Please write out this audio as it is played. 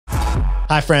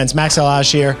Hi friends, Max El-Hag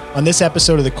here. On this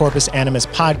episode of the Corpus Animus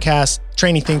podcast,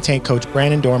 training think tank coach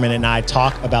Brannen Dorman and I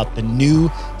talk about the new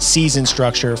season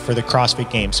structure for the CrossFit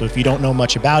Games. So if you don't know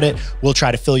much about it, we'll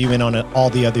try to fill you in on all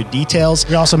the other details.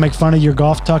 We also make fun of your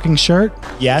golf tucking shirt.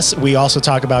 Yes, we also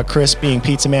talk about Chris being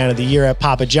Pizza Man of the Year at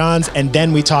Papa John's, and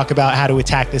then we talk about how to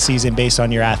attack the season based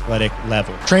on your athletic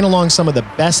level. Train along some of the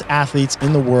best athletes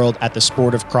in the world at the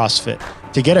sport of CrossFit.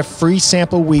 To get a free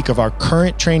sample week of our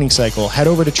current training cycle, head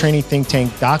over to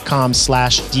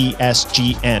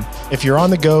trainingthinktank.com/DSGN. If you're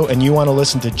on the go and you want to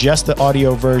listen to just the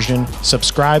audio version,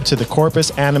 subscribe to the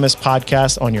Corpus Animus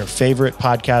podcast on your favorite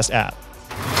podcast app.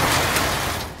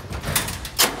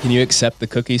 Can you accept the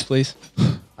cookies, please?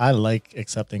 I like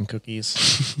accepting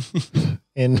cookies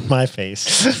in my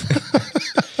face.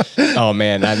 Oh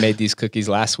man, I made these cookies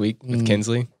last week with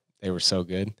Kinsley. They were so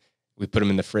good. We put them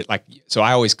in the fridge. So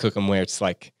I always cook them where it's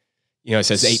like, it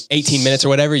says 18 minutes or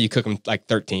whatever. You cook them like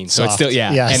 13. So it's still,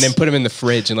 yes. And then put them in the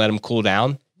fridge and let them cool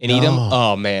down and eat them.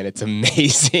 Oh man, it's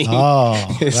amazing. Oh,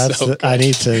 I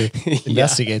need to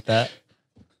investigate that.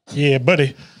 Yeah,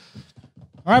 buddy.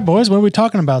 All right, boys, what are we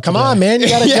talking about today? Come on, man. You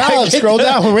got a job. Scroll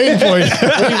down. We're waiting for you.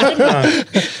 What are you waiting on?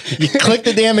 You click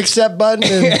the damn accept button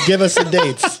and give us the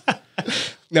dates.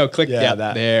 No, click. Yeah,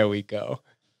 that. There we go.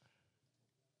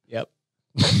 Yep.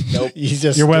 Nope.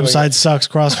 Your website sucks,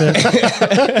 CrossFit.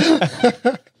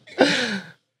 Do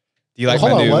you like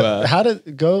my new... how did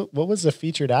it go? What was the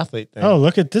featured athlete thing? Oh,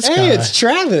 look at this guy. Hey, it's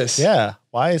Travis. Yeah.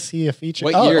 Why is he a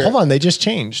featured? What year? Hold on. They just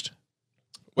changed.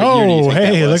 What year do you think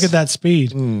that was? Look at that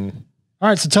speed. All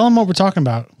right, so tell them what we're talking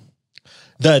about.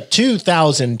 The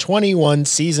 2021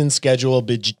 season schedule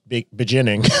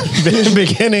beginning with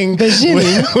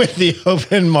the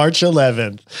open March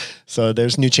 11th. So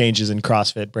there's new changes in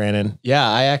CrossFit, Brannen. Yeah,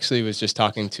 I actually was just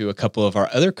talking to a couple of our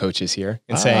other coaches here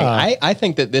and saying, I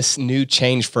think that this new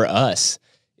change for us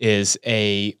is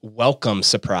a welcome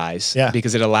surprise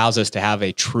because it allows us to have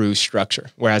a true structure.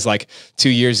 Whereas like 2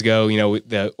 years ago,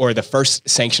 the first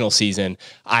sanctional season,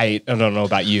 I don't know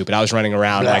about you, but I was running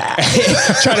around like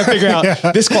trying to figure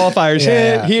out this qualifier's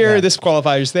here, this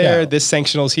qualifier's there, this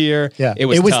sanctional's here. Yeah. It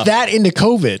was tough. That into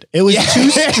COVID. It was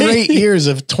 2 straight years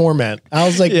of torment. I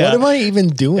was like, what am I even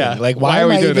doing? Yeah. Like, why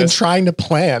am I even trying to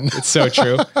plan? It's so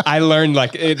true. I learned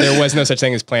there was no such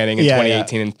thing as planning in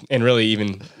 2018 and really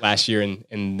even last year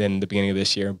and then the beginning of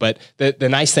this year. But the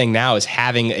nice thing now is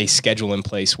having a schedule in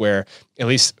place where at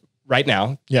least right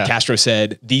now, Castro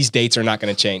said these dates are not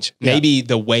going to change. Maybe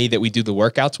the way that we do the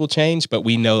workouts will change, but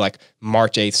we know like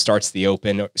March 8th starts the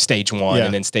open stage 1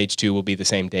 and then stage 2 will be the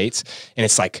same dates. And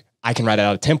it's like, I can write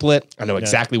out a template. I know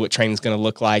exactly what training is going to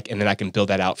look like. And then I can build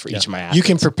that out for each of my athletes. You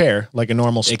can prepare like a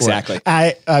normal sport. Exactly.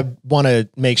 I want to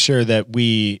make sure that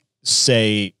we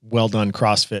say, well done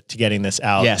CrossFit to getting this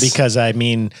out. Yes. Because I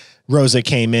mean, Rosa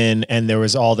came in and there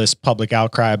was all this public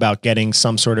outcry about getting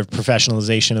some sort of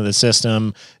professionalization of the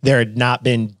system. There had not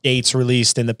been dates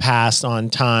released in the past on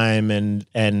time and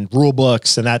rule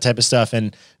books and that type of stuff.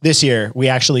 And this year we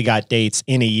actually got dates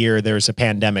in a year. There's a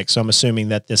pandemic. So I'm assuming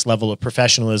that this level of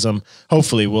professionalism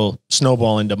hopefully will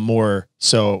snowball into more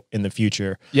so in the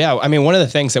future. Yeah. I mean, one of the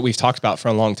things that we've talked about for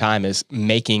a long time is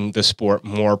making the sport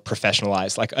more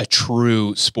professionalized, like a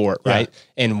true sport, right?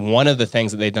 And one of the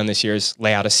things that they've done this year is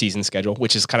lay out a season schedule,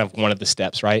 which is kind of one of the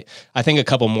steps, right? I think a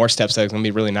couple more steps that are going to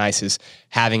be really nice is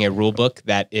having a rule book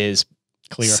that is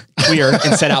clear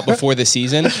and set out before the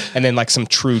season, and then like some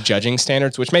true judging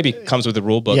standards, which maybe comes with the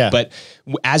rule book. But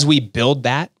as we build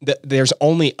that, there's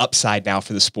only upside now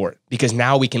for the sport, because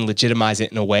now we can legitimize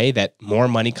it in a way that more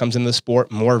money comes in the sport,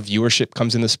 more viewership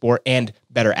comes in the sport, and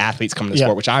better athletes come in the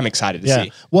sport, which I'm excited to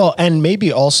see. Well, and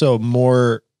maybe also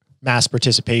more mass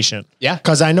participation. Yeah.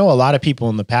 Because I know a lot of people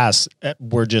in the past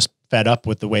were just fed up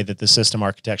with the way that the system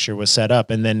architecture was set up.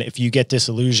 And then if you get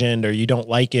disillusioned or you don't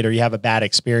like it or you have a bad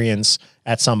experience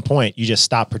at some point, you just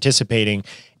stop participating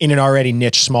in an already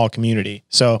niche small community.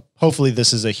 So hopefully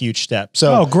this is a huge step.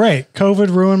 So great.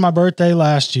 COVID ruined my birthday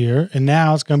last year, and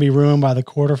now it's going to be ruined by the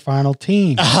quarterfinal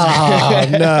team. Oh,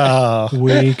 no.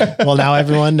 Weak. Well, now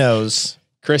everyone knows.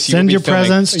 Chris, send your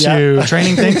presents to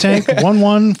Training Think Tank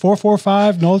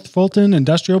 11445 North Fulton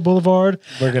Industrial Boulevard,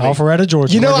 Alpharetta,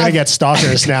 Georgia. We're going to get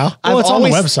stalkers now. Well, it's on the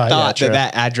website. Thought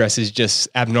that address is just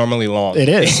abnormally long. It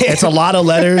is. It's a lot of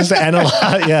letters and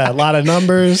a lot of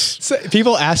numbers. So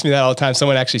people ask me that all the time.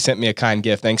 Someone actually sent me a kind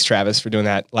gift. Thanks, Travis, for doing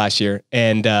that last year.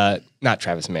 And not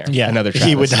Travis Mayer. Yeah, another Travis.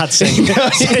 He would not send you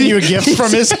a gift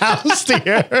from his house to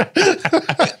here.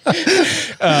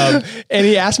 And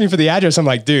he asked me for the address. I'm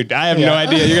like, dude, I have no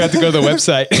idea. You're going to have to go to the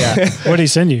website. What did he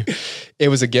send you? It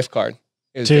was a gift card.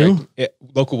 It was to?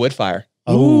 local wood fire.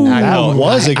 Oh, I that know.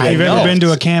 was a If good you've know. ever been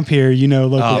to a camp here, you know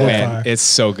local Oh man, woodfire. it's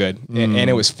so good, and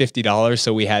it was $50.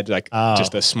 So we had like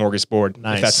just a smorgasbord.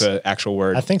 Nice. If that's an actual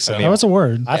word, I think so. That was a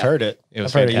word. I've heard it. It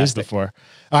was I've heard it used fantastic. before.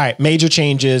 All right, major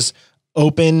changes.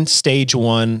 Open stage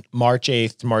 1, March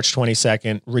 8th to March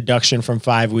 22nd. Reduction from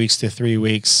 5 weeks to 3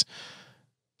 weeks.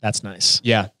 That's nice.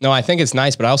 Yeah, no, I think it's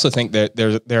nice, but I also think that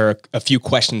there are a few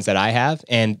questions that I have,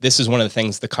 and this is one of the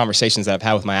things, the conversations that I've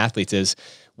had with my athletes is,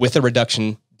 with a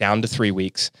reduction down to 3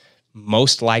 weeks,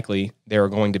 most likely there are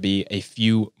going to be a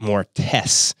few more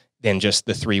tests than just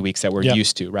the 3 weeks that we're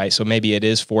used to, right? So maybe it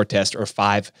is 4 tests or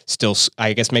 5 still,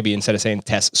 I guess maybe instead of saying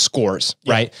tests, scores,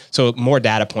 right? So more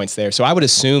data points there. So I would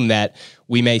assume that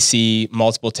we may see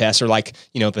multiple tests or like,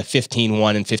 the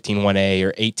 15-1 and 15-1A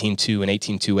or 18-2 and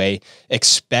 18-2A,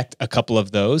 expect a couple of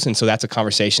those. And so that's a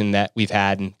conversation that we've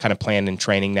had and kind of planned in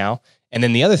training now. And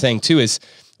then the other thing too is,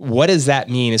 what does that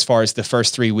mean as far as the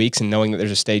first 3 weeks and knowing that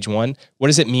there's a stage 1? What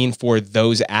does it mean for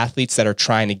those athletes that are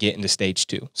trying to get into stage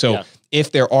 2? So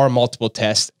if there are multiple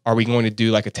tests, are we going to do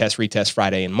like a test, retest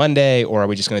Friday and Monday, or are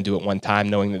we just going to do it one time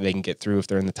knowing that they can get through if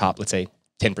they're in the top, let's say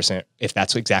 10%, if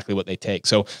that's exactly what they take?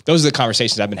 So those are the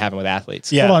conversations I've been having with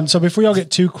athletes. Yeah. Hold on. So before y'all get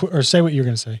too quick, or say what you're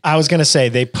going to say. I was going to say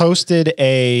they posted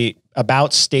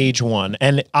about stage 1.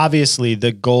 And obviously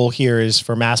the goal here is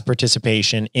for mass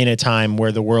participation in a time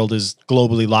where the world is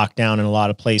globally locked down in a lot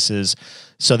of places.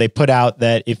 So they put out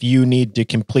that if you need to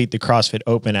complete the CrossFit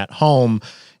Open at home,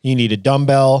 you need a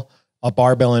dumbbell, a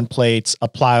barbell and plates, a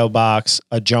plyo box,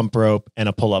 a jump rope, and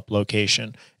a pull-up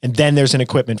location. And then there's an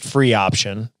equipment free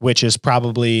option, which is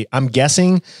probably, I'm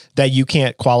guessing that you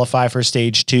can't qualify for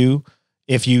stage 2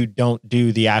 if you don't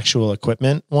do the actual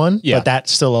equipment one. Yeah. But that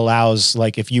still allows,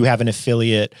 like, if you have an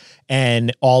affiliate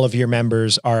and all of your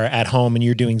members are at home and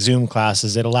you're doing Zoom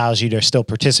classes, it allows you to still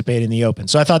participate in the Open.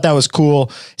 So I thought that was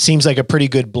cool. Seems like a pretty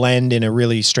good blend in a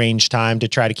really strange time to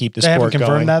try to keep the They sport haven't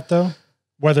going. confirmed that though?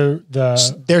 Whether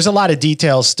There's a lot of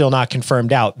details still not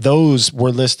confirmed out. Those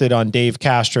were listed on Dave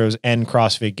Castro's and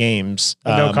CrossFit Games.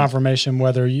 no confirmation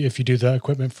whether if you do the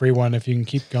equipment free one, if you can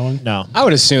keep going. No. I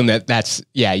would assume that's,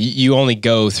 you only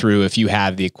go through if you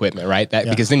have the equipment, right?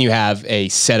 Because then you have a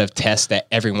set of tests that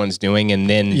everyone's doing, and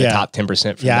then the top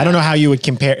 10%. From I don't know how you would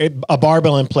compare a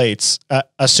barbell and plates,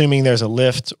 assuming there's a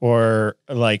lift or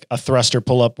like a thruster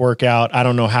pull-up workout. I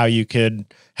don't know how you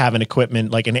could have an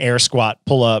equipment like an air squat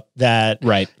pull-up that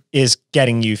is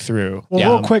getting you through.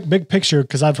 Well, real quick, big picture,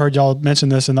 because I've heard y'all mention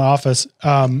this in the office.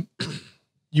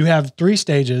 You have 3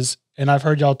 stages, and I've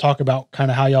heard y'all talk about kind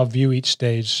of how y'all view each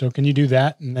stage. So can you do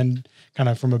that, and then kind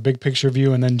of from a big picture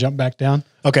view, and then jump back down?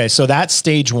 Okay, so that's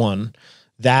stage 1.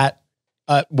 That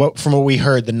from what we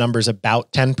heard, the number's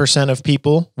about 10% of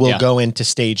people will go into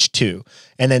stage 2,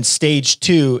 and then stage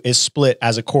 2 is split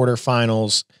as a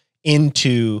quarterfinals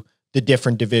into the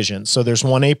different divisions. So there's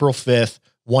one April 5th,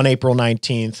 one April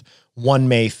 19th, one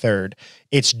May 3rd.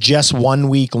 It's just 1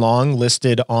 week long,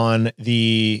 listed on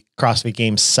the CrossFit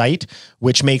Games site,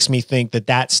 which makes me think that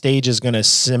that stage is going to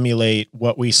simulate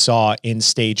what we saw in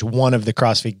stage 1 of the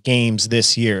CrossFit Games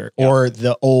this year, or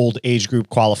the old age group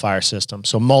qualifier system.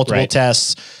 So multiple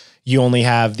tests. You only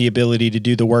have the ability to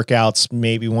do the workouts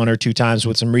maybe 1 or 2 times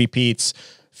with some repeats,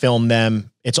 film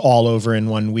them. It's all over in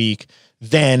 1 week.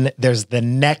 Then there's the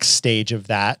next stage of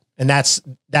that. And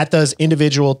that does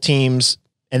individual teams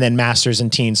and then masters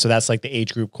and teens. So that's like the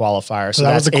age group qualifier. So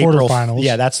that that's was the April, quarterfinals.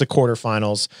 Yeah, that's the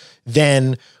quarterfinals.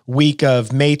 Then week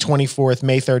of May 24th,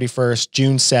 May 31st,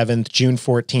 June 7th, June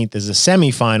 14th is the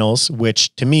semifinals,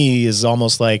 which to me is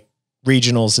almost like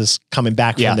regionals is coming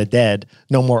back from the dead.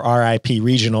 No more RIP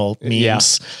regional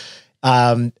memes.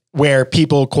 Where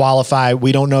people qualify.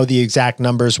 We don't know the exact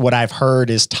numbers. What I've heard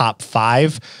is top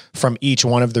 5 from each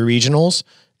one of the regionals.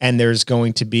 And there's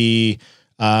going to be,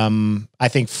 I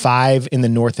think 5 in the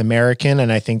North American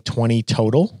and I think 20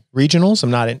 total regionals.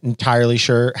 I'm not entirely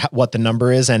sure what the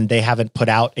number is, and they haven't put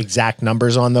out exact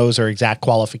numbers on those or exact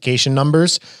qualification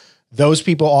numbers. Those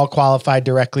people all qualified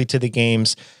directly to the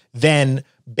games. Then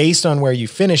based on where you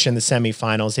finish in the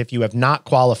semifinals, if you have not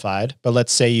qualified, but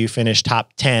let's say you finish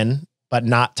top 10, but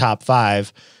not top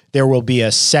 5, there will be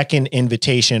a second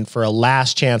invitation for a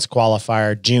last chance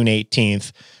qualifier, June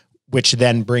 18th, which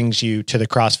then brings you to the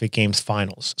CrossFit Games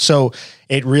finals. So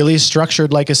it really is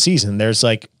structured like a season. There's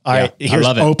like, all right, here's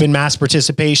open mass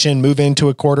participation, move into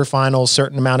a quarterfinal,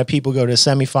 certain amount of people go to a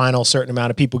semifinal, certain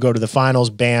amount of people go to the finals,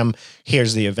 bam,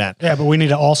 here's the event. Yeah, but we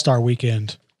need an all-star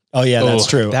weekend. Oh yeah, that's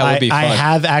true. That would be fun. I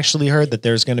have actually heard that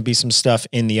there's going to be some stuff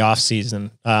in the off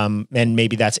season. And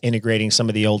maybe that's integrating some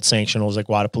of the old sanctionals like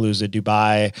Wadapalooza,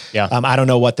 Dubai. Yeah. I don't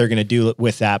know what they're going to do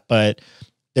with that, but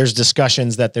There's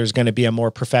discussions that there's going to be a more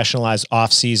professionalized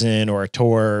off season or a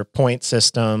tour point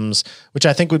systems, which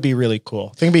I think would be really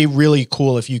cool. I think it'd be really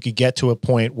cool if you could get to a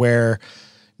point where,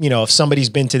 you know, if somebody's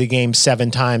been to the game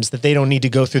 7 times, that they don't need to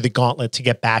go through the gauntlet to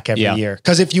get back every year.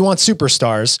 Because if you want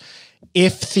superstars,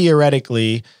 if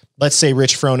theoretically, let's say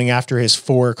Rich Froning, after his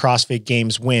 4 CrossFit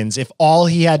Games wins, if all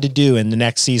he had to do in the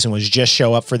next season was just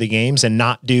show up for the games and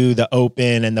not do the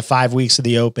Open and the 5 weeks of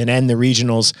the Open and the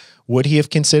regionals, would he have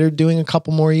considered doing a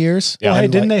couple more years? Yeah. Well, hey,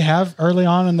 didn't they have early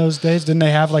on in those days? Didn't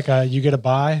they have like you get a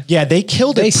bye? Yeah, they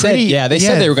killed it. They said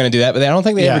they were going to do that, but I don't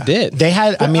think they ever did. They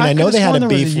had. I mean, I know they had a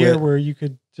beef year where you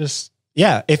could just.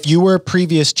 Yeah, if you were a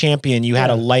previous champion, you had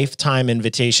a lifetime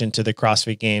invitation to the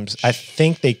CrossFit Games. I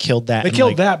think they killed that. They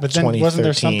killed that, but then wasn't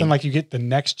there something like you get the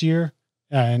next year?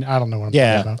 And I don't know what I'm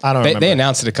talking about. I don't remember. They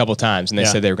announced it a couple of times, and they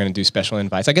said they were going to do special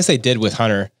invites. I guess they did with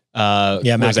Hunter.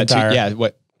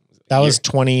 McIntyre. That was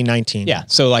 2019. Yeah.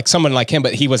 So like someone like him,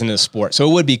 but he wasn't in the sport. So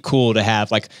it would be cool to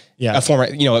have like a former,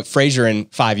 you know, Frazier in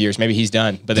 5 years, maybe he's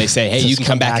done, but they say, hey, you can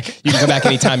come back. You can come back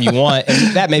anytime you want.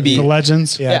 And that may be the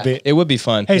legends. Yeah. It would be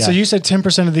fun. Hey, so you said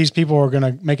 10% of these people are going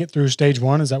to make it through stage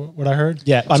 1. Is that what I heard?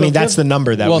 Yeah. I mean, that's the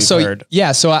number that we've heard.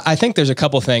 Yeah. So I think there's a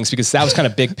couple things because that was kind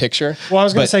of big picture. Well, I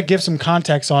was going to say, give some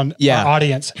context on our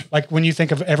audience. Like when you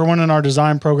think of everyone in our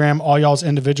design program, all y'all's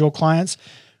individual clients,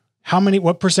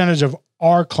 what percentage of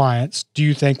our clients do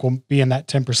you think will be in that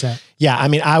 10%? Yeah. I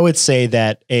mean, I would say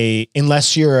that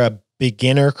unless you're a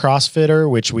beginner CrossFitter,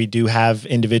 which we do have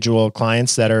individual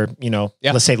clients that are, you know,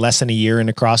 let's say less than a year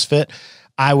into CrossFit,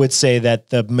 I would say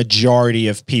that the majority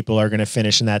of people are going to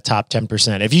finish in that top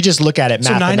 10%. If you just look at it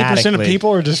mathematically. So 90% of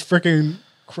people are just freaking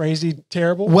crazy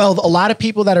terrible? Well, a lot of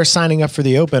people that are signing up for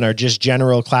the Open are just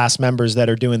general class members that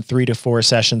are doing 3 to 4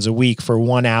 sessions a week for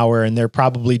 1 hour, and they're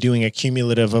probably doing a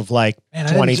cumulative of like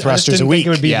 20 thrusters a week. It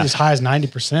would be as high as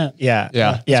 90%. Yeah.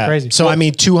 It's crazy. So I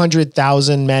mean,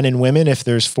 200,000 men and women, if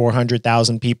there's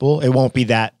 400,000 people, it won't be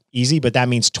that easy, but that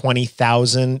means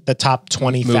 20,000, the top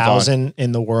 20,000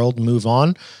 in the world move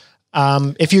on.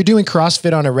 If you're doing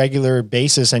CrossFit on a regular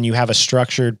basis and you have a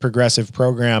structured progressive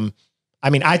program, I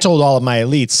mean, I told all of my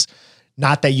elites,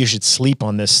 not that you should sleep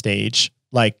on this stage,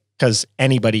 like, because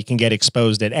anybody can get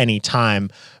exposed at any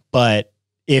time. But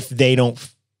if they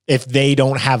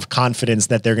don't have confidence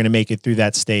that they're going to make it through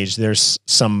that stage, there's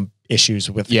some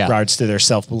issues with regards to their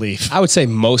self-belief. I would say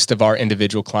most of our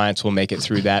individual clients will make it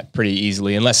through that pretty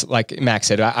easily. Unless, like Max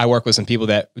said, I work with some people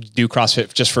that do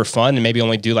CrossFit just for fun and maybe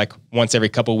only do like once every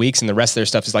couple of weeks. And the rest of their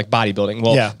stuff is like bodybuilding.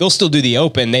 Well, they'll still do the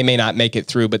Open. They may not make it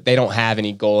through, but they don't have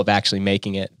any goal of actually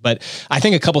making it. But I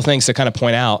think a couple things to kind of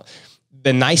point out.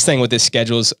 The nice thing with this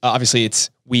schedule is obviously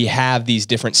we have these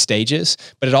different stages,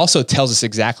 but it also tells us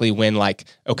exactly when, like,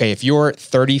 okay, if you're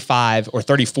 35 or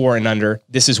 34 and under,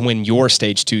 this is when your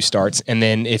stage 2 starts. And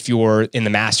then if you're in the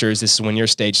masters, this is when your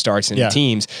stage starts in the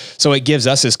teams. So it gives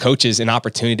us as coaches an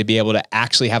opportunity to be able to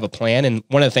actually have a plan. And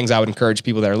one of the things I would encourage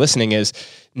people that are listening is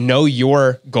know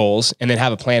your goals and then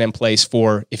have a plan in place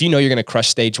for, if you know you're going to crush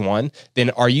stage 1, then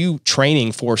are you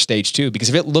training for stage 2? Because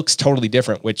if it looks totally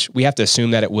different, which we have to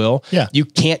assume that it will, you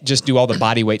can't just do all the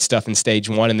body weight stuff in stage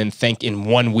 1 and then think in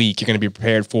 1 week you're going to be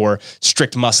prepared for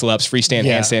strict muscle ups, freestand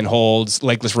handstand holds,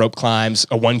 legless rope climbs,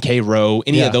 a 1K row,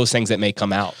 any of those things that may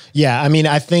come out. Yeah. I mean,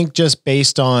 I think just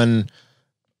based on,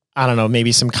 I don't know,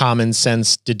 maybe some common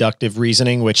sense deductive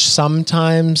reasoning, which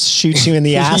sometimes shoots you in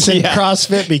the ass in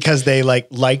CrossFit because they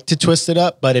like to twist it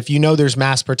up. But if you know there's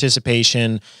mass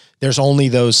participation, there's only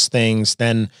those things,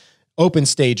 then Open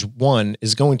stage 1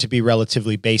 is going to be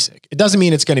relatively basic. It doesn't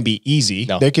mean it's going to be easy.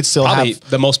 No. They could still probably have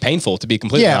the most painful, to be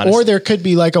completely honest. Or there could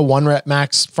be like a 1 rep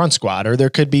max front squat, or there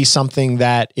could be something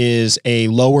that is a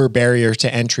lower barrier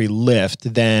to entry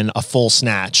lift than a full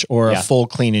snatch or a full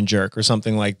clean and jerk or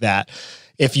something like that.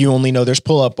 If you only know there's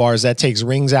pull-up bars, that takes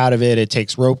rings out of it. It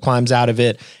takes rope climbs out of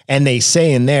it. And they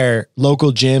say in there,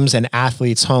 local gyms and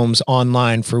athletes' homes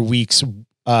online for weeks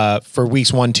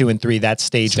 1, 2, and 3, that's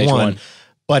stage 1.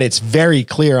 But it's very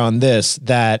clear on this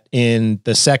that in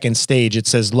the second stage, it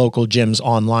says local gyms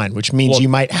online, which means you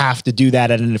might have to do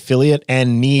that at an affiliate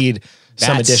and need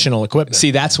some additional equipment.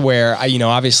 See, that's where,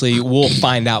 obviously we'll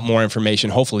find out more information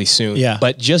hopefully soon. Yeah.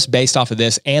 But just based off of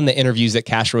this and the interviews that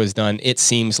Castro has done, it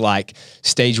seems like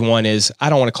stage 1 is, I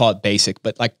don't want to call it basic,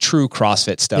 but like true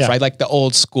CrossFit stuff, right? Like the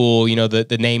old school,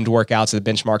 the named workouts, the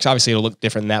benchmarks. Obviously it'll look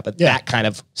different than that, but that kind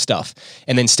of stuff.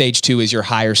 And then stage 2 is your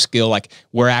higher skill. Like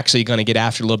we're actually going to get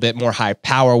after a little bit more high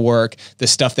power work, the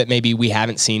stuff that maybe we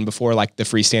haven't seen before, like the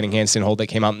freestanding handstand hold that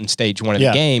came out in stage 1 of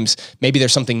the games. Maybe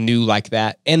there's something new like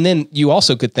that. And then you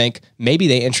also could think maybe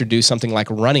they introduced something like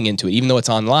running into it, even though it's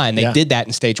online. They did that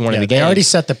in stage 1 of the game. They already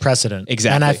set the precedent.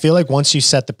 Exactly. And I feel like once you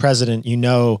set the precedent, you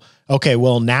know, okay,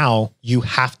 well, now you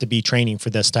have to be training for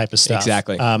this type of stuff.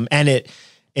 Exactly. And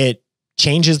it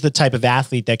changes the type of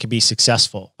athlete that could be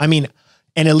successful. I mean,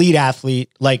 an elite athlete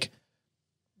like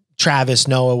Travis,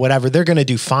 Noah, whatever, they're going to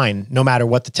do fine no matter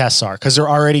what the tests are, because they're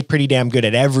already pretty damn good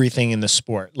at everything in the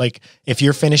sport. Like if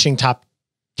you're finishing top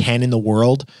 10 in the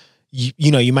world,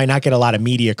 you know, you might not get a lot of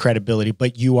media credibility,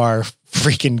 but you are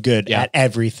freaking good at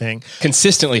everything.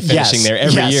 Consistently finishing there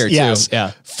every year too.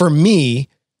 Yeah. For me,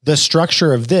 the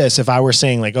structure of this, if I were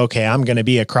saying like, okay, I'm going to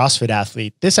be a CrossFit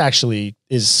athlete, this actually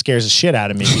scares the shit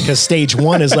out of me, because stage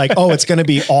 1 is like, oh, it's going to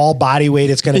be all body weight.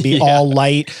 It's going to be all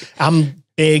light. I'm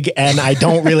big and I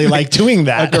don't really like doing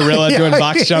that. A gorilla doing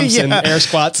box jumps and air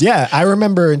squats. Yeah. I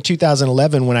remember in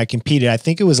 2011 when I competed, I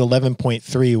think it was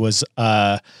 11.3 was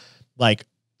like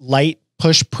light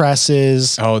push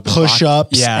presses, push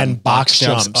ups and box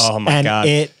jumps. Oh my God.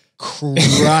 It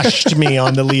crushed me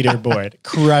on the leaderboard,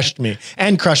 crushed me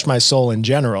and crushed my soul in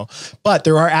general. But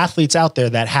there are athletes out there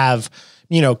that have,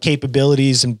 you know,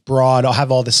 capabilities and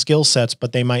have all the skill sets,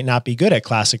 but they might not be good at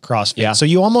classic CrossFit. Yeah. So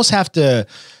you almost have to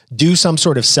do some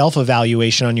sort of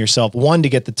self-evaluation on yourself. One, to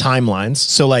get the timelines.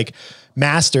 So like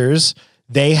Masters,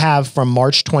 they have from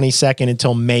March 22nd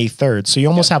until May 3rd. So you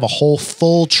almost have a whole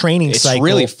full training cycle. It's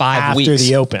really 5 weeks after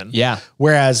the Open. Yeah.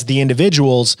 Whereas the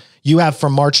individuals, you have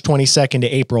from March 22nd to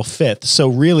April 5th. So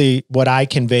really what I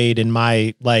conveyed in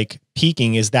my like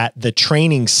peaking is that the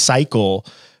training cycle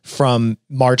from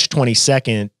March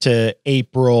 22nd to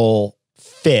April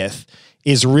 5th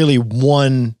is really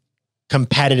one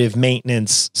competitive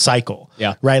maintenance cycle.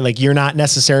 Yeah. Right. Like you're not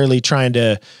necessarily trying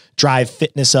to drive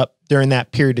fitness up during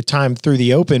that period of time through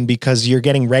the Open, because you're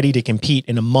getting ready to compete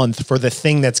in a month for the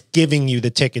thing that's giving you the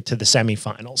ticket to the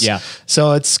semifinals. Yeah.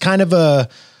 So it's kind of the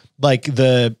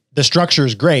structure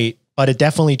is great, but it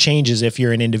definitely changes if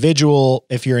you're an individual,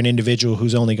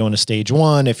 who's only going to stage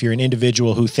 1, if you're an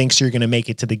individual who thinks you're going to make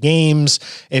it to the games,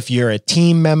 if you're a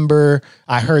team member.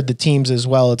 I heard the teams as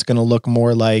well, it's going to look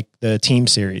more like the team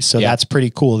series. So that's pretty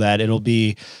cool that it'll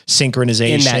be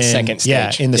synchronization. In that second stage.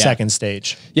 Yeah, in the second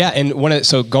stage. Yeah. And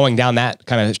so going down that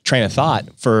kind of train of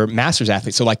thought for Masters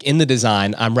athletes. So like in the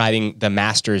design, I'm writing the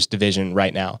Masters division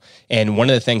right now. And one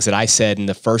of the things that I said in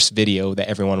the first video that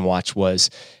everyone watched was,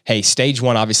 hey, stage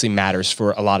 1 obviously matters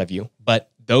for a lot of you, but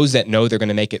those that know they're going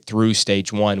to make it through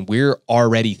stage 1, we're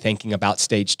already thinking about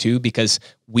stage 2, because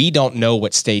we don't know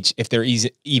what stage, if there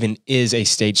even is a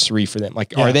stage 3 for them.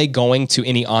 Like, are they going to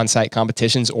any on-site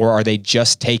competitions, or are they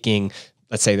just taking,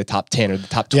 let's say, the top 10 or the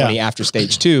top 20 after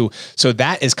stage 2? So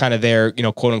that is kind of their, you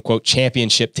know, quote unquote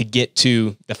championship to get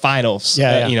to the finals.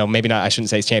 You know, maybe not, I shouldn't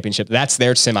say championship. That's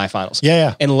their semifinals.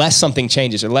 Unless something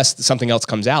changes, or unless something else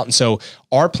comes out. And so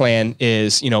our plan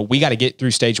is, you know, we got to get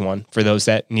through stage 1 for those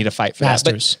that need a fight for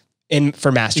Masters.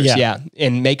 For Masters,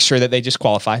 and make sure that they just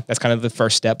qualify. That's kind of the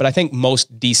first step. But I think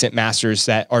most decent Masters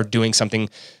that are doing something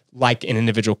like an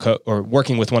individual or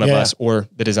working with one of us or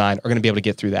the design are going to be able to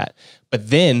get through that. But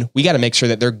then we got to make sure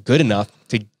that they're good enough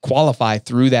to qualify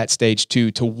through that stage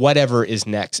 2 to whatever is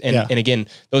next. And again,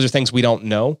 those are things we don't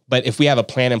know, but if we have a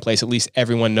plan in place, at least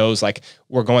everyone knows, like,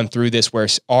 we're going through this, where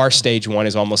our stage 1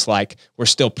 is almost like we're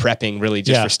still prepping really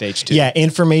just for stage 2. Yeah.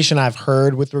 Information I've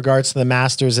heard with regards to the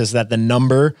Masters is that the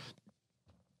number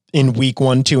in week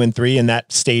 1, 2, and 3 in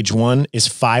that stage 1 is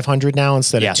 500 now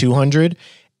instead of 200.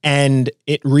 And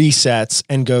it resets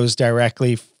and goes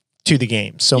directly to the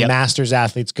games. So Masters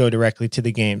athletes go directly to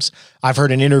the games. I've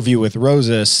heard an interview with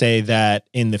Rosa say that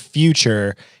in the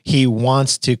future, he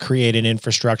wants to create an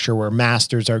infrastructure where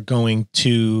Masters are going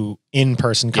to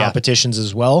in-person competitions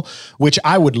as well, which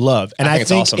I would love. And I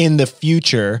think awesome. In the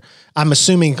future, I'm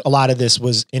assuming a lot of this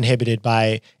was inhibited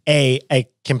by a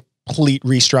complete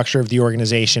restructure of the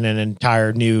organization and an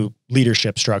entire new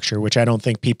leadership structure, which I don't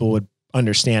think people would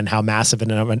understand how massive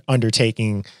an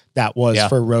undertaking that was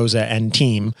for Rosa and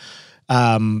team.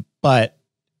 But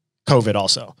COVID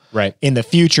also. Right. In the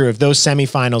future, if those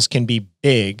semifinals can be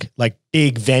big, like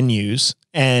big venues,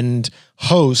 and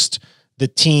host the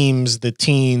teams, the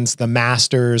teens, the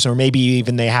Masters, or maybe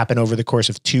even they happen over the course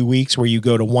of 2 weeks, where you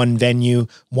go to one venue,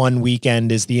 one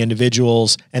weekend is the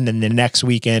individuals, and then the next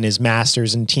weekend is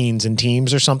Masters and teens and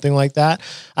teams, or something like that.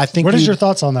 I think. What is your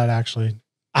thoughts on that, actually?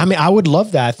 I mean, I would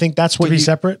love that. I think that's what to be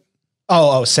separate.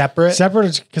 Oh, separate.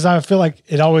 Separate, because I feel like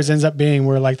it always ends up being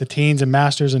where like the teens and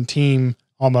Masters and team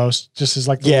almost just is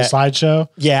like a little sideshow.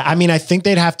 Yeah, I mean, I think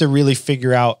they'd have to really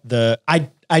figure out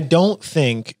I don't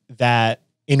think that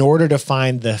in order to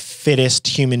find the fittest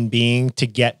human being to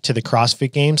get to the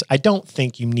CrossFit Games, I don't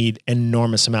think you need an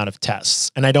enormous amount of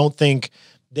tests. And I don't think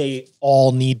they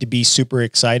all need to be super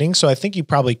exciting. So I think you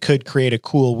probably could create a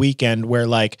cool weekend where,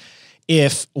 like,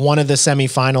 if one of the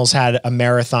semifinals had a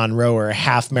marathon row or a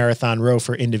half marathon row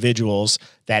for individuals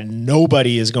that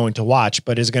nobody is going to watch,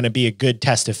 but is going to be a good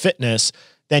test of fitness,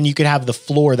 then you could have the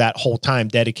floor that whole time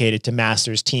dedicated to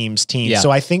masters, teams. Yeah.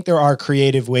 So I think there are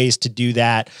creative ways to do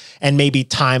that and maybe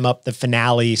time up the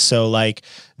finale. So like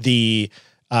the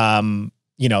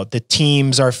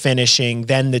teams are finishing,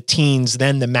 then the teens,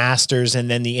 then the masters,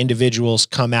 and then the individuals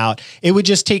come out. It would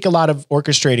just take a lot of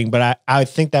orchestrating, but I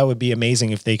think that would be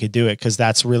amazing if they could do it, because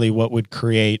that's really what would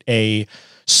create a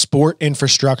sport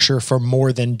infrastructure for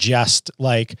more than just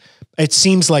like, it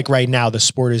seems like right now the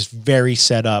sport is very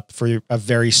set up for a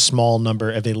very small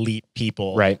number of elite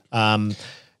people. Right.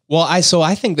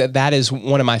 I think that is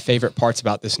one of my favorite parts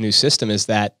about this new system is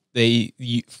that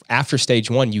after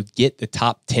stage 1, you get the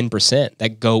top 10%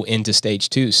 that go into stage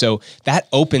 2. So that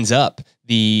opens up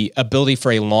the ability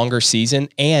for a longer season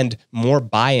and more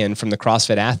buy-in from the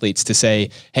CrossFit athletes to say,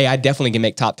 hey, I definitely can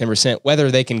make top 10%,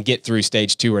 whether they can get through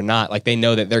stage 2 or not. Like, they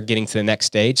know that they're getting to the next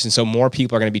stage. And so more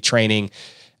people are going to be training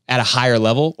at a higher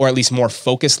level, or at least more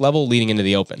focused level, leading into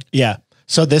the open. Yeah.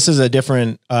 So this is a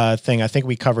different thing. I think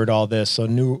we covered all this. So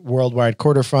new worldwide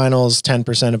quarterfinals,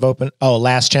 10% of open. Oh,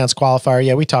 last chance qualifier.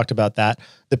 Yeah, we talked about that.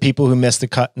 The people who missed the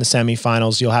cut in the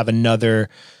semifinals, you'll have another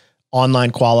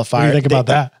online qualifier. What do you think about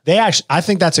that? I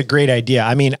think that's a great idea.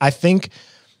 I mean, I think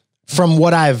from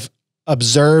what I've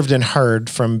observed and heard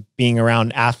from being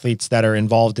around athletes that are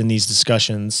involved in these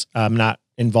discussions, I'm not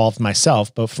involved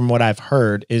myself, but from what I've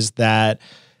heard is that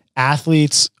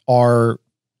athletes are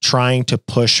trying to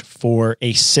push for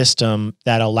a system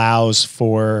that allows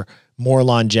for more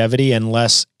longevity and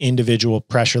less individual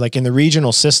pressure. Like in the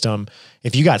regional system,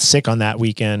 if you got sick on that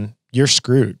weekend, you're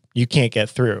screwed. You can't get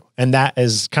through. And that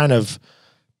is kind of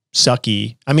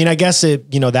sucky. I mean, I guess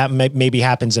that maybe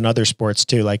happens in other sports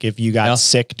too. Like if you got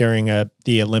sick during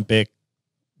the Olympic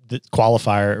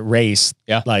qualifier race,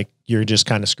 like you're just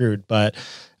kind of screwed. But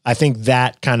I think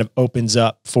that kind of opens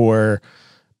up for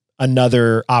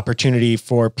another opportunity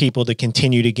for people to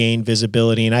continue to gain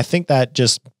visibility. And I think that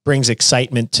just brings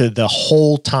excitement to the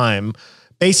whole time.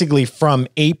 Basically from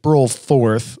April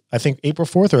 4th, I think April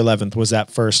 4th or 11th was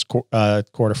that first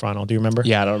quarterfinal. Do you remember?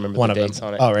 Yeah, I don't remember one the of dates them.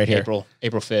 on it. Oh, right here. April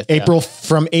 5th.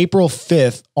 From April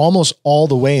 5th, almost all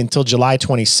the way until July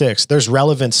 26th. There's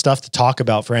relevant stuff to talk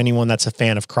about for anyone that's a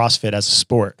fan of CrossFit as a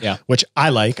sport. Yeah, which I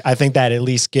like. I think that at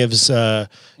least gives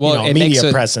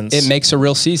media presence. It makes a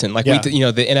real season. Like the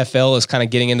NFL is kind of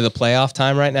getting into the playoff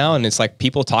time right now, and it's like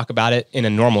people talk about it in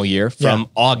a normal year from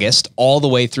August all the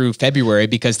way through February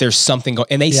because there's something going.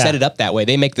 And they set it up that way.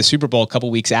 They make the Super Bowl a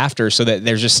couple weeks after so that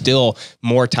there's just still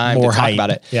more time to talk about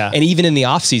it. Yeah. And even in the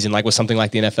off season, like with something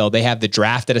like the NFL, they have the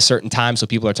draft at a certain time. So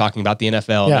people are talking about the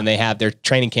NFL and they have their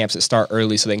training camps that start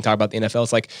early so they can talk about the NFL.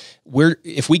 It's like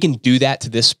if we can do that to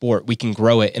this sport, we can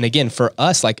grow it. And again, for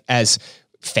us, like as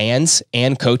fans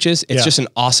and coaches, it's just an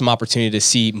awesome opportunity to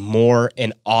see more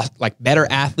and like better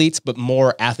athletes, but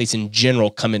more athletes in general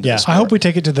come into the sport. I hope we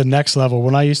take it to the next level.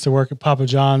 When I used to work at Papa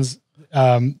John's,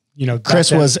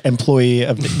 Chris was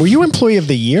were you employee of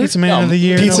the year? Pizza Man of the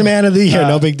year. Pizza Man of the year.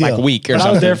 No big deal. Like week or but something.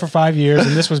 I was there for 5 years,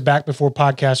 and this was back before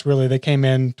podcasts really. They came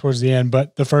in towards the end,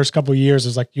 but the first couple of years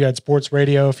was like you had sports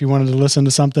radio if you wanted to listen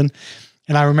to something.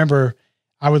 And I remember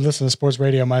I would listen to sports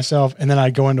radio myself, and then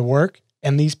I'd go into work,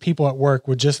 and these people at work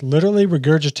would just literally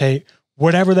regurgitate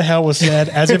whatever the hell was said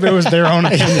as if it was their own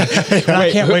opinion.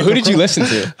 Who did you listen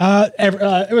to?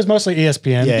 It was mostly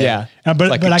ESPN. Yeah.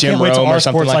 But I can't wait to our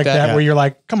sports like that where you're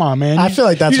like, come on, man. I feel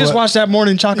like that's you just watched that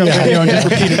morning chocolate video and just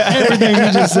repeated everything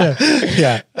you just said.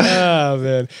 Yeah. Oh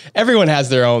man. Everyone has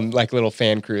their own like little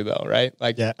fan crew though, right?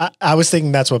 Like I was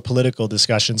thinking that's what political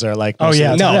discussions are like. Oh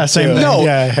yeah. No. Same thing. No.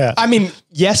 Yeah. I mean,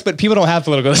 yes, but people don't have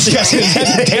political discussions.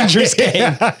 That's a dangerous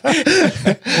game.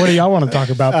 What do y'all want to talk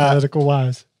about political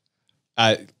wise?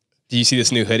 Do you see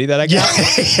this new hoodie that I got?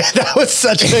 Yeah, that was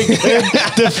such a good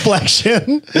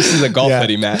deflection. This is a golf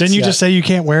hoodie, Matt. Didn't you just say you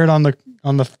can't wear it on the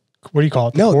what do you call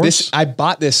it? No, course? I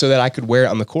bought this so that I could wear it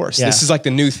on the course. Yeah. This is like the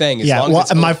new thing. As long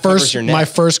as my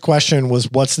first question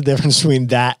was, what's the difference between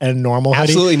that and normal hoodie?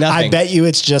 Absolutely nothing. I bet you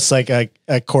it's just like a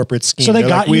corporate scheme. So they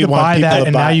got you to buy that,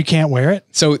 and now you can't wear it.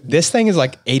 So this thing is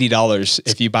like $80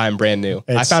 if you buy them brand new.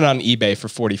 I found it on eBay for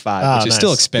 $45, which is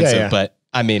still expensive, but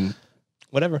I mean.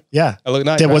 Whatever. Yeah. I look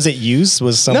nice. Was it used?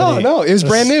 Was somebody? No, it was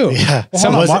brand new. Yeah.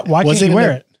 Well, why can't you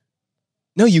wear it?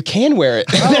 No, you can wear it.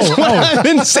 That's what I've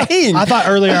been saying. I thought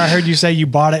earlier I heard you say you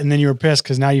bought it and then you were pissed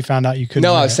because now you found out you couldn't.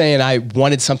 No, wear I was saying I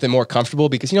wanted something more comfortable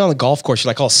because, on the golf course, you're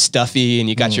like all stuffy and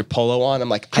you got your polo on. I'm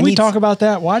like, Can we talk about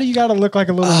that? Why do you got to look like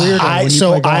a little weirdo when you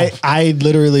play golf? I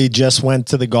literally just went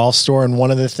to the golf store, and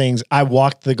one of the things, I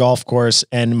walked the golf course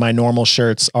and my normal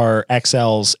shirts are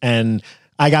XLs, and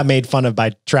I got made fun of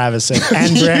by Travis and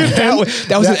Brandon.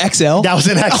 that was an XL? That was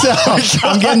an XL.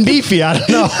 I'm getting beefy. I don't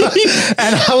know.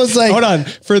 And I was like, hold on.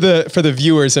 For the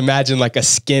viewers, imagine like a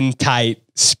skin tight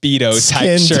Speedo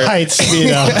type shirt. Skin tight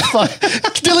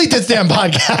Speedo. Delete this damn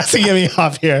podcast and get me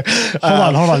off here.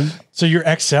 Hold on. So your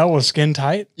XL was skin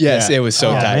tight? Yes, it was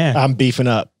so tight. Man. I'm beefing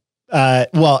up.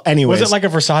 Well, anyways. Was it like a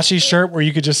Versace shirt where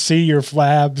you could just see your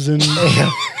flabs and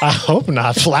I hope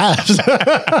not flabs.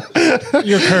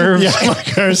 your curves? Yeah, my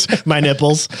curves, my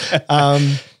nipples.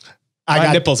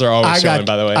 My nipples are always showing,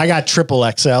 by the way. I got triple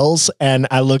XLs and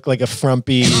I look like a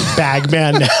frumpy bag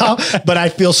man now, but I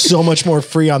feel so much more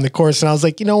free on the course. And I was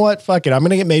like, you know what? Fuck it. I'm going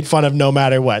to get made fun of no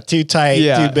matter what. Too tight,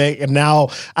 too big. And now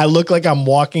I look like I'm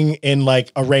walking in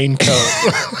like a raincoat.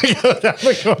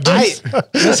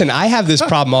 Listen, I have this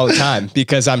problem all the time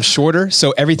because I'm shorter.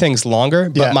 So everything's longer,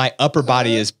 but my upper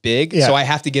body is big. So I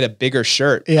have to get a bigger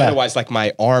shirt. Otherwise, like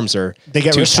my arms they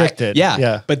get too restricted.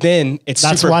 Yeah. But then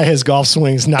that's why his golf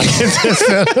swing's not consistent.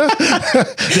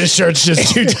 This shirt's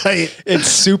just too tight. It's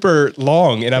super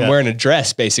long and I'm wearing a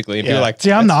dress basically. And you're like,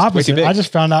 see, I'm the opposite. I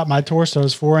just found out my torso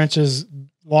is 4 inches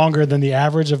longer than the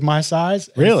average of my size.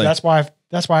 Really? That's why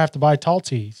I have to buy tall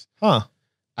tees. Huh.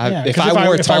 If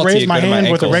I raise my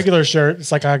hand with a regular shirt,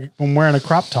 it's like I'm wearing a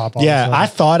crop top. I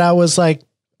thought I was like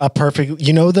a perfect,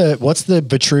 what's the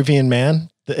Vitruvian man?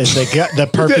 Is the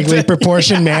perfectly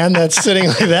proportioned man that's sitting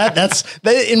like that? That's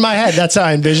in my head. That's how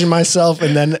I envision myself.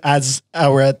 And then as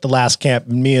we're at the last camp,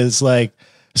 Mia's like,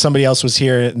 somebody else was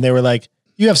here and they were like,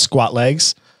 you have squat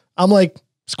legs. I'm like,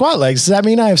 squat legs? Does that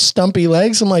mean I have stumpy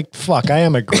legs? I'm like, fuck, I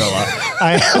am a gorilla.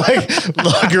 I have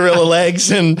like gorilla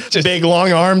legs and just big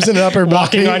long arms and upper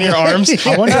walking on your arms.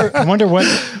 I wonder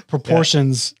what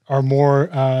proportions are more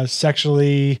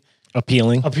sexually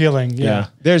appealing. Yeah.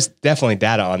 There's definitely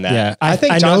data on that. Yeah. I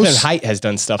think Jonathan Haidt has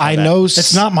done stuff on that.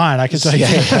 It's not mine. I can tell you.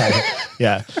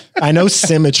 Yeah. I know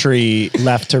symmetry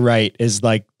left to right is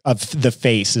like of the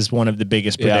face is one of the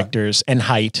biggest predictors and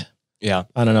height. Yeah.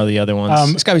 I don't know the other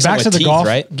ones. It's got to be back to the teeth, golf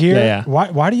right? gear. Yeah.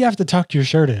 Why do you have to tuck your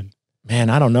shirt in? Man,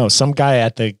 I don't know. Some guy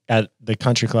at the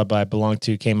country club I belong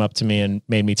to came up to me and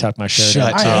made me tuck my shirt in.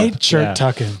 I hate shirt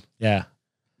tucking. Yeah.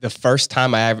 The first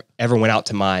time I ever went out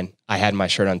to mine, I had my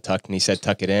shirt untucked and he said,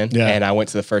 tuck it in. Yeah. And I went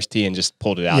to the first tee and just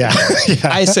pulled it out. Yeah.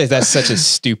 I say that's such a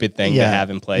stupid thing to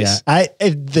have in place.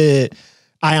 Yeah.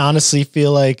 I honestly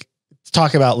feel like,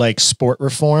 talk about like sport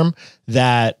reform,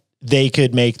 that they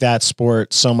could make that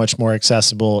sport so much more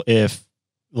accessible if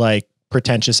like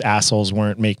pretentious assholes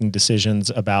weren't making decisions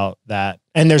about that.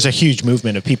 And there's a huge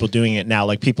movement of people doing it now.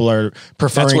 Like people are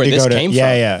preferring to go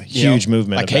to, huge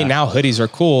movement. Like, hey, now hoodies are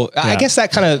cool. I guess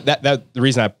that kind of, that the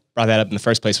reason I brought that up in the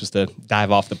first place was to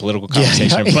dive off the political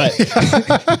conversation.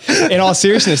 But in all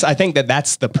seriousness, I think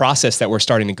that's the process that we're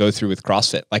starting to go through with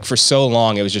CrossFit. Like for so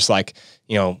long, it was just like,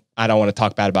 I don't want to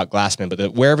talk bad about Glassman,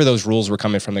 but wherever those rules were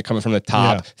coming from, they're coming from the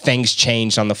top. Things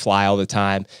changed on the fly all the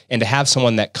time. And to have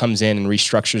someone that comes in and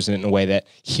restructures it in a way that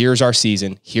here's our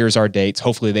season, here's our dates.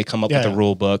 Hopefully they come up with a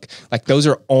rule book. Like those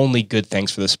are only good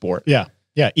things for the sport. Yeah.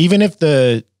 Yeah. Even if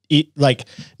like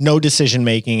no decision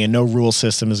making and no rule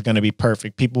system is going to be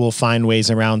perfect. People will find ways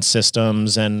around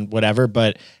systems and whatever,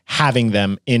 but having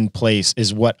them in place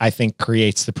is what I think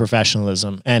creates the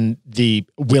professionalism and the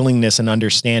willingness and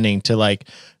understanding to like,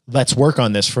 let's work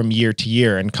on this from year to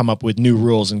year and come up with new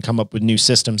rules and come up with new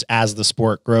systems as the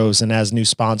sport grows and as new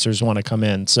sponsors want to come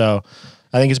in. So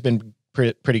I think it's been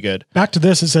pretty good. Back to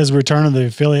this, it says return of the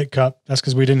affiliate cup. That's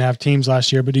because we didn't have teams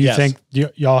last year, but do you think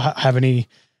y'all have any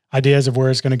ideas of where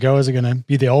it's going to go? Is it going to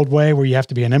be the old way where you have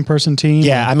to be an in-person team?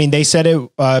 Yeah. I mean, they said it,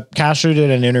 Castro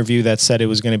did an interview that said it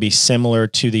was going to be similar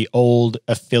to the old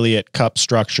affiliate cup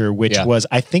structure, which was,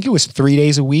 I think it was 3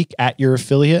 days a week at your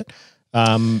affiliate.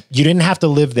 You didn't have to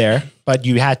live there, but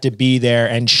you had to be there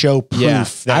and show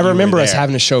proof. I remember us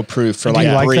having to show proof for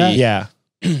like 3. Yeah.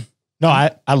 No,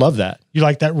 I love that. You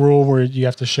like that rule where you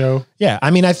have to show? Yeah. I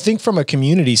mean, I think from a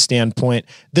community standpoint,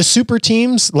 the super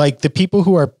teams, like the people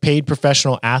who are paid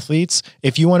professional athletes,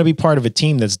 if you want to be part of a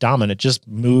team that's dominant, just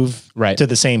move to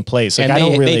the same place. Like,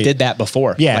 and they did that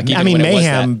before. Yeah. Like I mean,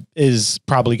 Mayhem is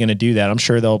probably going to do that. I'm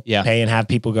sure they'll pay and have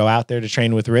people go out there to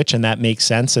train with Rich, and that makes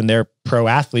sense. And they're pro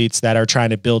athletes that are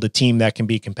trying to build a team that can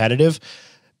be competitive.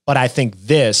 But I think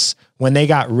when they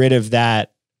got rid of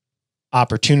that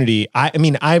opportunity, I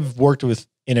mean, I've worked with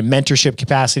in a mentorship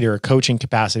capacity or a coaching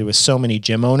capacity with so many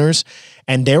gym owners.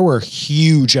 And there were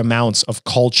huge amounts of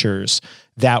cultures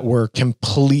that were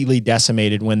completely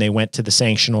decimated when they went to the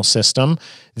sanctional system,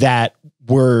 that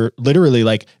were literally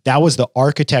like, that was the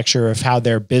architecture of how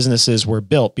their businesses were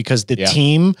built, because the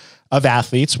team of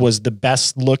athletes was the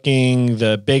best looking,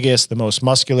 the biggest, the most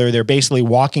muscular. They're basically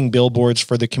walking billboards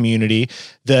for the community.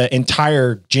 The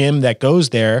entire gym that goes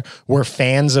there were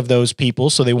fans of those people.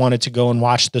 So they wanted to go and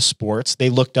watch the sports. They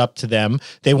looked up to them.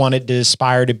 They wanted to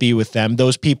aspire to be with them.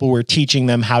 Those people were teaching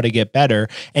them how to get better.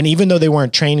 And even though they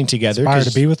weren't training together, aspire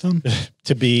to be with them,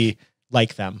 to be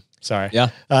like them. Sorry.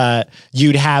 Yeah.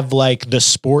 You'd have like the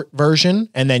sport version,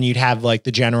 and then you'd have like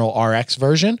the general RX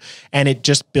version, and it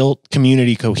just built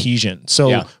community cohesion.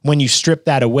 So when you strip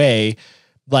that away,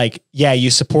 like, yeah,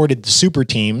 you supported the super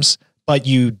teams, but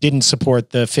you didn't support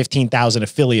the 15,000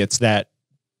 affiliates that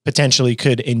potentially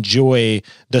could enjoy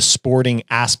the sporting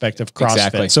aspect of CrossFit.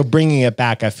 Exactly. So bringing it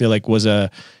back, I feel like was a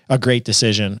great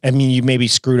decision. I mean, you maybe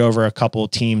screwed over a couple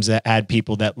of teams that had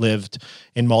people that lived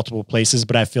in multiple places,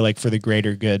 but I feel like for the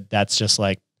greater good, that's just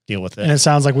like, deal with it. And it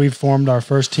sounds like we've formed our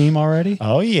first team already.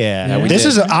 Oh yeah. Yeah, This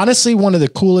is honestly one of the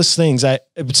coolest things.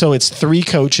 So it's 3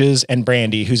 coaches and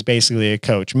Brandy, who's basically a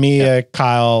coach. Mia,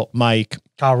 Kyle, Mike,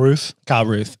 Kyle Ruth,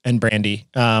 and Brandy.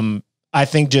 I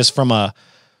think just from a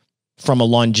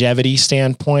longevity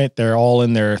standpoint, they're all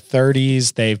in their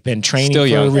 30s. They've been training Still for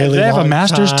young. a really long time. They have a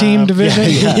master's team division.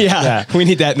 Yeah. We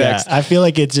need that next. I feel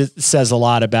like it just says a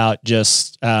lot about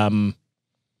just,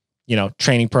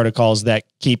 training protocols that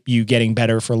keep you getting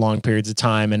better for long periods of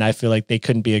time. And I feel like they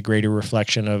couldn't be a greater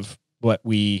reflection of what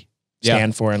we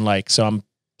stand for and like. So I'm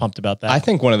pumped about that. I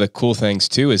think one of the cool things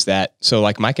too is that, so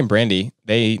like Mike and Brandy,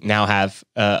 they now have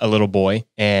a little boy,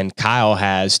 and Kyle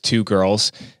has 2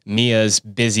 girls. Mia's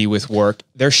busy with work.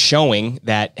 They're showing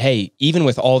that, hey, even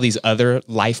with all these other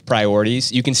life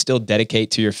priorities, you can still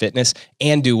dedicate to your fitness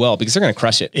and do well, because they're going to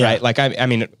crush it, right? Like, I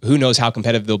mean, who knows how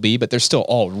competitive they'll be, but they're still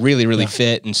all really, really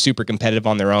fit and super competitive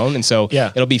on their own. And so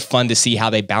it'll be fun to see how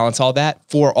they balance all that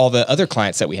for all the other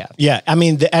clients that we have. Yeah. I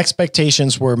mean, the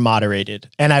expectations were moderated,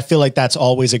 and I feel like that's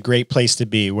always a great place to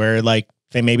be, where like,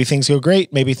 maybe things go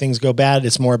great, maybe things go bad.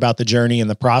 It's more about the journey and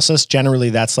the process. Generally,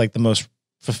 that's like the most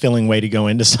fulfilling way to go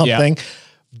into something.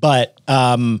 But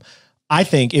I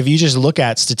think if you just look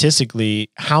at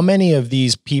statistically, how many of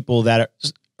these people that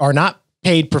are not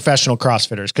paid professional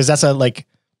CrossFitters, because that's I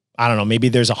don't know, maybe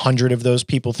there's 100 of those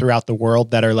people throughout the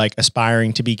world that are like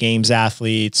aspiring to be games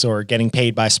athletes or getting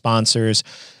paid by sponsors.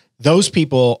 Those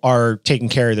people are taking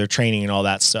care of their training and all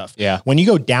that stuff. Yeah. When you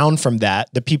go down from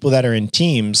that, the people that are in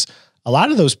teams, a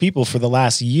lot of those people for the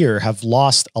last year have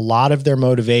lost a lot of their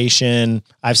motivation.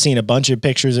 I've seen a bunch of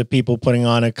pictures of people putting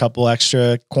on a couple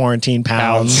extra quarantine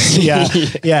pounds. Yeah.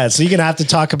 So you're going to have to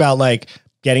talk about like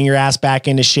getting your ass back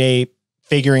into shape,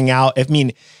 figuring out,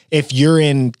 if you're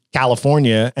in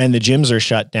California and the gyms are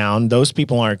shut down, those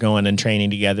people aren't going and training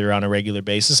together on a regular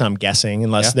basis, I'm guessing,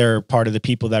 unless they're part of the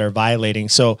people that are violating.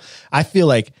 So I feel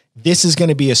like this is going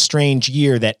to be a strange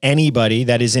year that anybody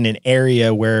that is in an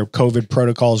area where COVID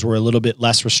protocols were a little bit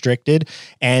less restricted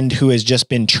and who has just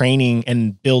been training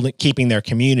and keeping their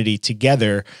community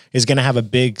together is going to have a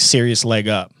big, serious leg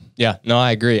up. Yeah, no,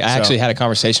 I agree. I actually had a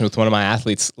conversation with one of my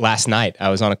athletes last night. I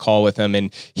was on a call with him,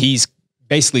 and he's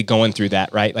basically going through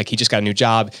that, right? Like, he just got a new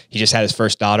job. He just had his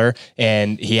first daughter,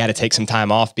 and he had to take some time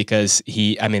off because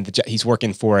he's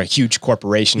working for a huge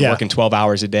corporation, working 12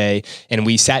 hours a day. And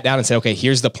we sat down and said, okay,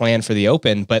 here's the plan for the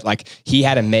Open. But like, he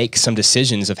had to make some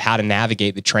decisions of how to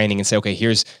navigate the training and say, okay,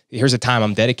 here's a time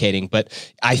I'm dedicating.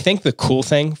 But I think the cool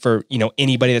thing for,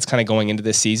 anybody that's kind of going into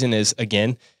this season is,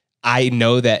 again, I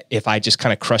know that if I just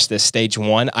kind of crush this stage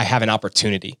 1, I have an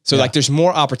opportunity. So like, there's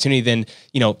more opportunity than,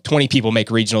 20 people make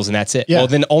regionals and that's it. Well,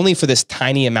 then only for this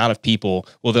tiny amount of people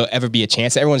will there ever be a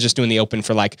chance. Everyone's just doing the Open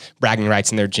for like bragging rights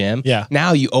in their gym. Yeah.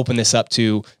 Now you open this up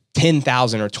to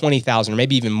 10,000 or 20,000 or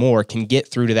maybe even more can get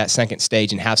through to that second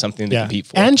stage and have something to compete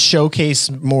for. And showcase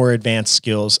more advanced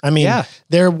skills. I mean,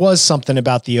 there was something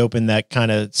about the Open that kind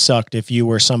of sucked if you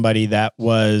were somebody that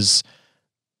was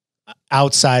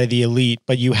outside of the elite,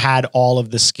 but you had all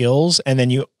of the skills, and then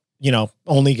you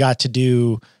only got to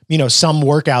do, some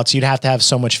workouts. You'd have to have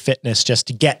so much fitness just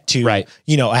to get to,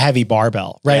 a heavy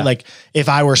barbell, right? Yeah. Like, if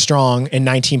I were strong in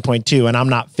 19.2 and I'm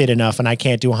not fit enough and I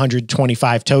can't do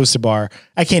 125 toes to bar,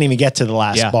 I can't even get to the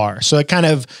last bar. So it kind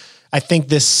of, I think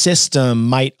this system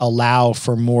might allow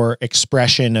for more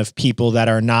expression of people that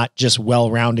are not just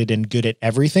well-rounded and good at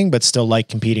everything, but still like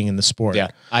competing in the sport. Yeah,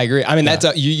 I agree. I mean,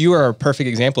 that's you are a perfect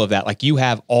example of that. Like, you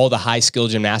have all the high skill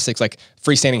gymnastics, like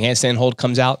freestanding handstand hold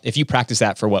comes out. If you practice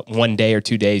that for 1 day or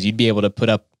 2 days, you'd be able to put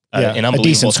up an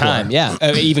unbelievable time. Yeah.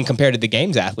 Even compared to the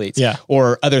games athletes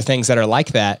or other things that are like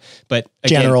that. But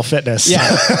again, general fitness. Yeah.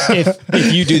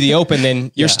 if you do the open,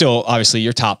 then you're still obviously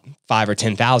your top 5 or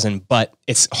 10,000, but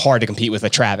it's hard to compete with a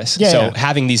Travis. So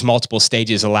having these multiple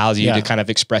stages allows you to kind of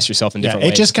express yourself in different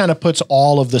ways. It just kind of puts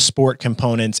all of the sport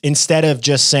components, instead of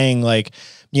just saying like,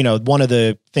 you know, one of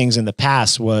the things in the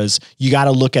past was you got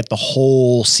to look at the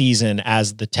whole season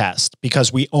as the test,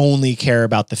 because we only care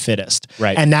about the fittest.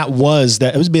 Right. And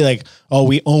it would be like, oh,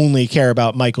 we only care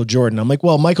about Michael Jordan. I'm like,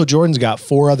 well, Michael Jordan's got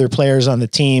 4 other players on the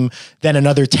team, then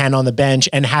another 10 on the bench,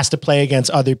 and has to play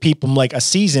against other people. I'm like, a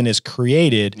season is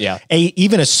created. Yeah.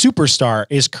 Even a superstar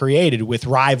is created with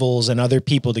rivals and other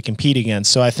people to compete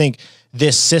against. So I think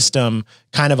this system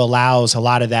kind of allows a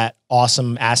lot of that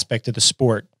awesome aspect of the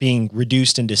sport being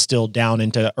reduced and distilled down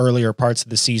into earlier parts of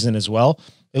the season as well.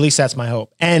 At least that's my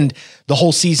hope. And the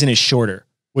whole season is shorter,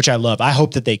 which I love. I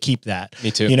hope that they keep that.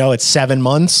 Me too. You know, it's 7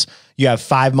 months. You have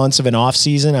 5 months of an off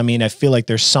season. I mean, I feel like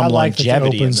there's some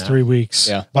longevity. It opens 3 weeks.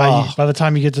 Yeah. By the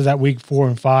time you get to that week 4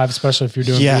 and 5, especially if you're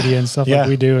doing media and stuff like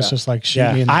we do, it's just like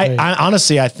shoot me in the face. I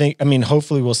honestly, I mean,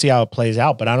 hopefully we'll see how it plays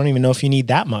out, but I don't even know if you need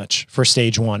that much for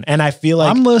stage 1. And I feel like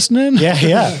I'm listening.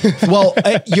 Yeah. Well,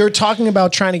 you're talking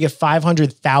about trying to get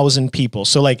 500,000 people.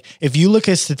 So like, if you look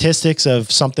at statistics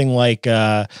of something like,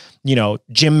 you know,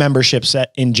 gym memberships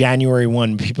in January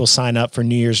 1, people sign up for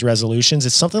New Year's resolutions.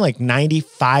 It's something like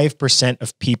 95%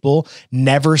 of people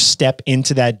never step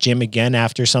into that gym again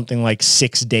after something like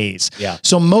 6 days. Yeah.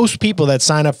 So most people that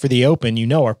sign up for the open, you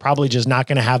know, are probably just not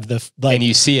going to have the, like, and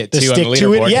you see it the too on stick the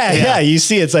to it. leaderboard. Yeah. You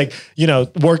see, it's like, you know,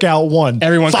 workout 1,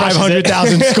 everyone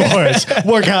 500,000 scores.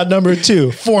 Workout number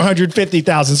 2,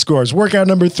 450,000 scores. Workout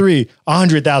number 3,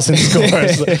 100,000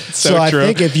 scores. So I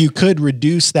think if you could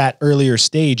reduce that earlier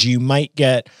stage, you might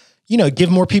get, you know,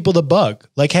 give more people the bug.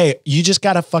 Like, hey, you just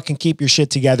got to fucking keep your shit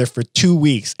together for 2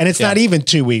 weeks. And it's not even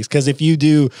 2 weeks, because if you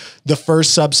do the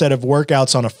first subset of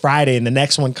workouts on a Friday and the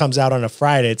next one comes out on a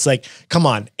Friday, it's like, come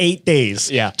on, 8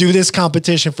 days. Yeah. Do this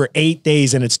competition for 8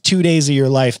 days, and it's 2 days of your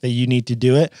life that you need to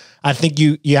do it. I think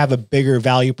you have a bigger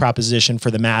value proposition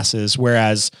for the masses,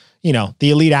 whereas, you know,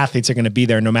 the elite athletes are going to be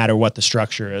there no matter what the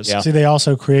structure is. See, they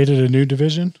also created a new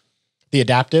division. The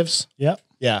adaptives. Yep.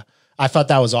 Yeah. I thought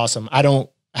that was awesome.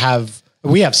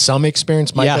 We have some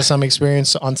experience. Mike has some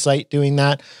experience on site doing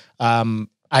that.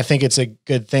 I think it's a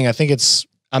good thing.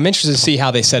 I'm interested to see how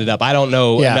they set it up. I don't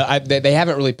know. Yeah. They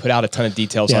haven't really put out a ton of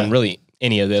details on really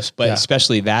any of this, but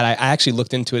especially that. I actually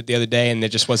looked into it the other day and there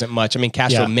just wasn't much. I mean,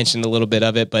 Castro mentioned a little bit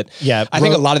of it, but I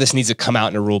think a lot of this needs to come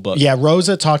out in a rule book. Yeah.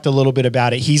 Rosa talked a little bit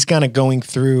about it. He's kind of going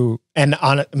through, and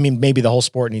maybe the whole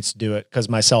sport needs to do it, because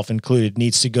myself included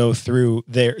needs to go through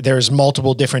there's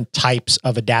multiple different types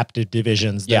of adaptive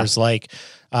divisions. There's like,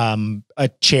 a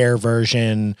chair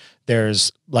version,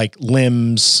 there's like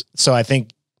limbs. So I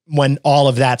think when all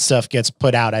of that stuff gets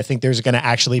put out, I think there's going to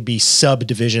actually be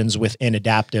subdivisions within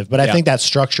adaptive, but I think that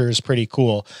structure is pretty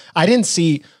cool. I didn't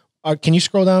see, can you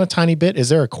scroll down a tiny bit? Is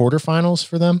there a quarterfinals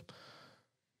for them?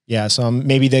 Yeah. So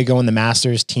maybe they go in the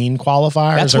Masters teen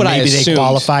qualifiers, That's or what maybe I they assumed.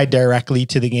 qualify directly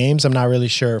to the games. I'm not really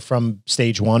sure from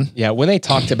stage 1. Yeah. When they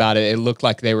talked about it, it looked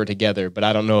like they were together, but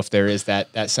I don't know if there is that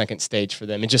second stage for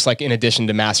them. And just like in addition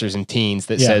to Masters and teens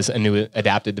that says a new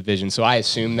adapted division. So I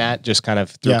assume that just kind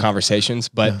of through conversations,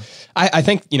 but I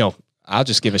think, you know, I'll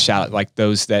just give a shout out, like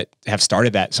those that have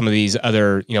started that. Some of these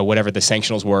other, you know, whatever the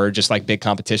sanctionals were, just like big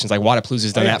competitions, like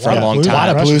Wadapalooza's done that for a long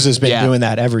time. Wadapalooza's been doing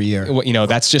that every year. You know,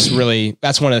 that's just really,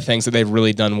 that's one of the things that they've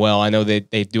really done well. I know they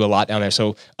do a lot down there.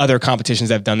 So other competitions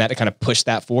that have done that to kind of push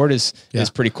that forward is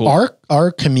pretty cool.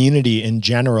 Our community in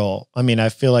general, I mean, I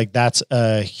feel like that's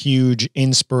a huge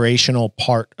inspirational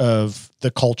part of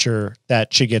the culture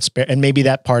that should get spared. And maybe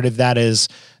that part of that is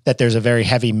that there's a very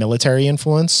heavy military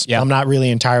influence. Yeah. I'm not really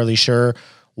entirely sure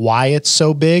why it's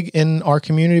so big in our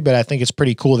community, but I think it's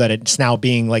pretty cool that it's now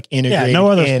being like integrated. Yeah, no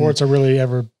other sports are really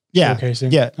ever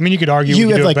showcasing. Yeah. I mean, you could argue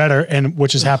we could do it better, and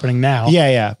which is happening now.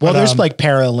 Yeah. Well, there's like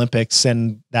Paralympics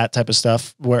and that type of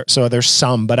stuff so there's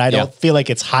some, but I don't feel like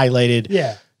it's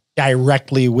highlighted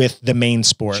directly with the main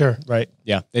sport. Sure. Right.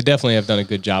 Yeah. They definitely have done a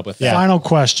good job with that. Final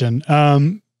question.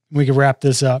 We can wrap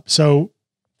this up. So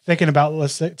thinking about,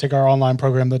 let's take our online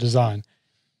program, The Design.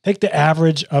 Take the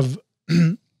average of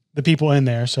the people in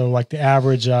there. So like the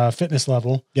average fitness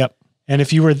level. Yep. And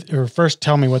if you were, or first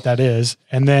tell me what that is.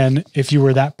 And then if you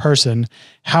were that person,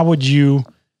 how would you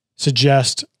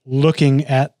suggest looking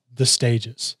at the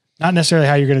stages? Not necessarily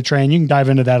how you're going to train. You can dive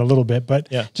into that a little bit,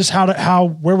 but just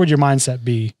where would your mindset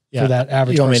be for that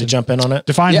average You want person? me to jump in on it?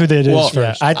 Define who that is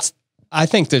first. I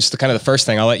think this the kind of the first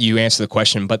thing. I'll let you answer the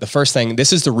question, but the first thing,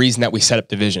 this is the reason that we set up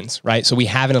divisions, right? So we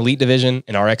have an elite division,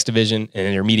 an RX division, an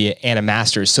intermediate, and a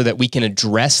masters, so that we can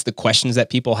address the questions that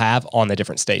people have on the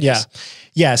different stages. Yeah.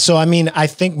 Yeah. So, I mean, I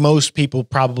think most people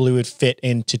probably would fit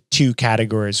into two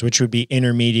categories, which would be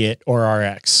intermediate or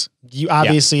RX. You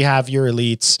obviously have your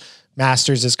elites.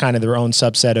 Masters is kind of their own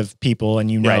subset of people, and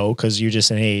because you're just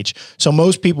an age. So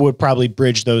most people would probably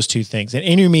bridge those two things. An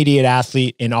intermediate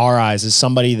athlete in our eyes is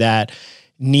somebody that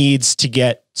needs to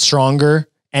get stronger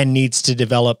and needs to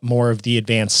develop more of the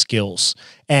advanced skills.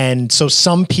 And so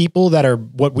some people that are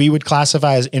what we would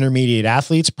classify as intermediate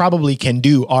athletes probably can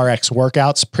do RX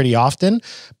workouts pretty often,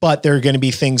 but there are going to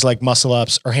be things like muscle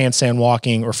ups or handstand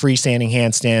walking or freestanding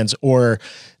handstands or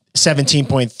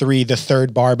 17.3, the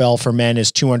third barbell for men is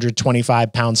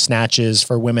 225 pound snatches.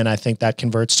 For women, I think that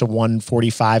converts to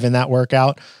 145 in that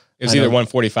workout. It was either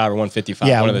 145 or 155.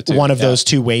 Yeah, one of the two. One of those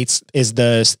two weights is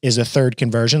a third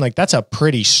conversion. Like that's a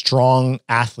pretty strong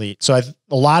athlete. So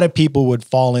a lot of people would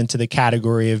fall into the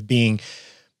category of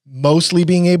mostly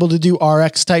being able to do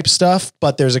RX type stuff,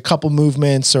 but there's a couple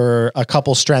movements or a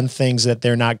couple strength things that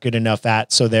they're not good enough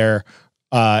at. So they're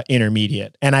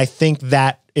intermediate. And I think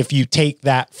that if you take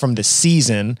that from the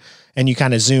season and you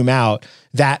kind of zoom out,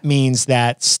 that means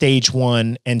that stage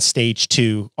 1 and stage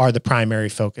 2 are the primary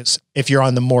focus. If you're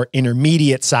on the more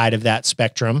intermediate side of that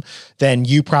spectrum, then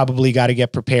you probably got to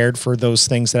get prepared for those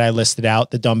things that I listed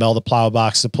out: the dumbbell, the plow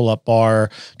box, the pull-up bar,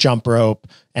 jump rope,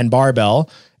 and barbell,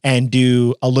 and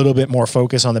do a little bit more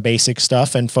focus on the basic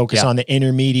stuff and focus on the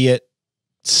intermediate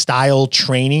style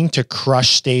training to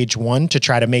crush stage 1 to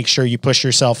try to make sure you push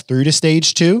yourself through to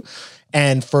stage 2.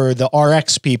 And for the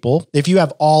RX people, if you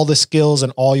have all the skills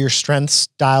and all your strengths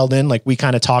dialed in, like we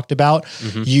kind of talked about,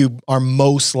 you are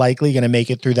most likely going to make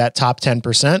it through that top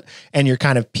 10%. And you're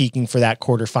kind of peaking for that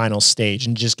quarterfinal stage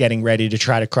and just getting ready to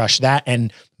try to crush that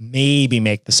and maybe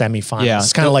make the semifinals. Yeah.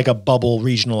 It's kind of like a bubble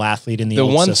regional athlete in the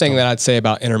old one system. thing that I'd say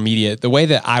about intermediate, the way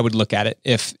that I would look at it,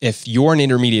 if you're an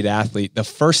intermediate athlete, the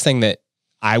first thing that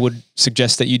I would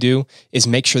suggest that you do is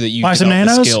make sure that you buy some develop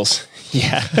the nanos. Skills.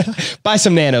 Yeah. Buy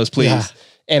some nanos, please. Yeah.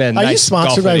 And a nice Are you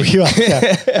sponsored by you?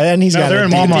 Yeah. And he's got they're in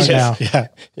Walmart now. Yeah.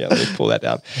 Yeah. Let me pull that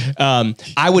down.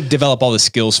 I would develop all the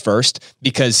skills first,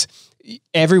 because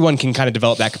everyone can kind of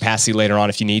develop that capacity later on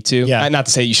if you need to. Yeah. Not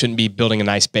to say you shouldn't be building a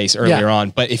nice base earlier on,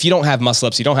 but if you don't have muscle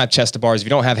ups, you don't have chest to bars, if you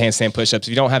don't have handstand push-ups, if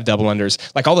you don't have double unders,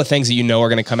 like all the things that you know are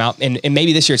going to come out. And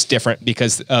maybe this year it's different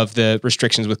because of the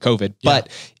restrictions with COVID. But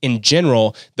in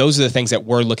general, those are the things that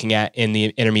we're looking at in the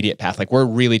intermediate path. Like we're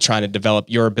really trying to develop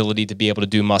your ability to be able to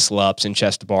do muscle ups and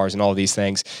chest to bars and all of these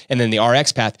things. And then the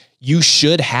RX path, you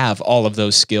should have all of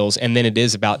those skills. And then it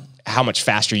is about how much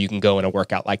faster you can go in a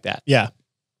workout like that. Yeah.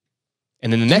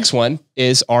 And then the next one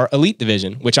is our elite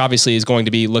division, which obviously is going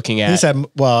to be looking at. He said,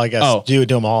 well, I guess do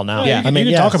them all now. Yeah. I mean,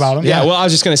 you can talk about them. Yeah. Well, I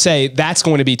was just going to say that's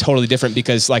going to be totally different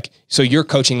because so you're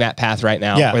coaching that path right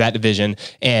now or that division.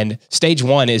 And stage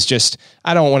 1 is just,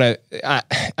 I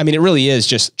mean, it really is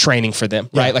just training for them,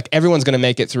 right? Like everyone's going to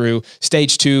make it through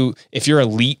stage 2. If you're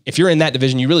elite, if you're in that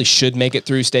division, you really should make it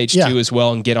through stage 2 as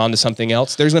well and get on to something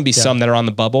else. There's going to be some that are on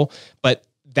the bubble, but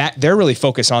that they're really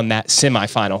focused on that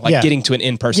semifinal, like getting to an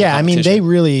in-person competition. I mean, they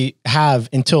really have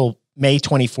until May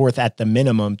 24th at the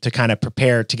minimum to kind of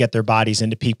prepare to get their bodies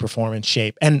into peak performance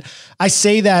shape. And I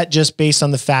say that just based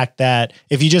on the fact that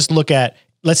if you just look at,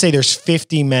 let's say there's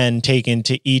 50 men taken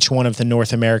to each one of the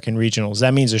North American regionals.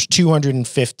 That means there's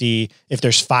 250. If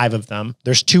there's 5 of them,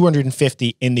 there's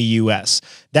 250 in the US.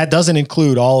 That doesn't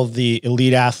include all of the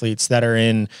elite athletes that are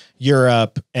in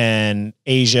Europe and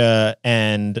Asia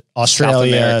and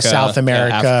Australia, South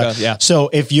America. Africa,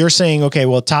 So if you're saying, okay,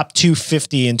 well, top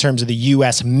 250 in terms of the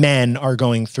US men are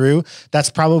going through, that's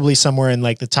probably somewhere in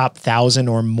like the top 1,000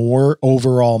 or more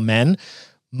overall men.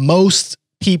 Most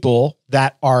people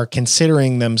that are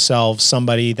considering themselves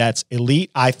somebody that's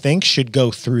elite, I think should go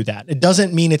through that. It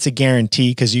doesn't mean it's a guarantee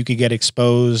because you could get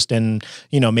exposed and,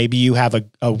 maybe you have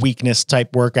a weakness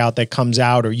type workout that comes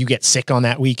out or you get sick on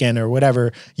that weekend or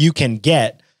whatever, you can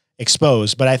get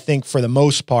exposed. But I think for the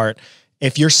most part,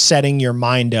 if you're setting your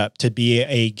mind up to be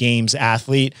a games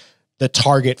athlete, the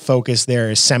target focus there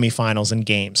is semifinals and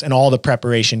games, and all the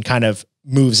preparation kind of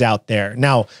moves out there.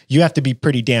 Now, you have to be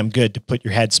pretty damn good to put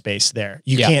your headspace there.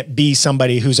 You can't be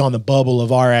somebody who's on the bubble of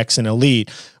RX and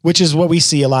elite, which is what we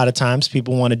see a lot of times.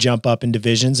 People want to jump up in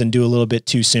divisions and do a little bit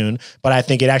too soon. But I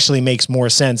think it actually makes more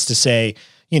sense to say,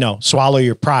 swallow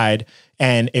your pride.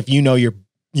 And if you're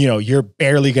you're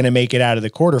barely going to make it out of the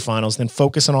quarterfinals, then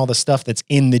focus on all the stuff that's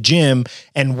in the gym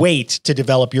and wait to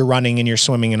develop your running and your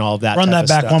swimming and all of that. Run that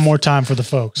back stuff. one more time for the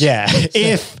folks. Yeah.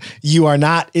 If you are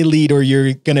not elite or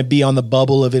you're going to be on the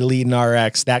bubble of elite and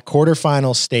RX, that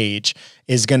quarterfinal stage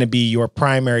is going to be your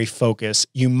primary focus.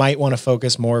 You might want to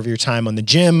focus more of your time on the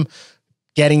gym,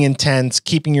 getting intense,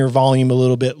 keeping your volume a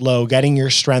little bit low, getting your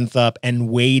strength up, and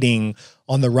waiting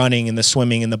on the running and the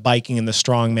swimming and the biking and the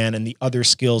strongman and the other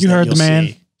skills. You heard the man.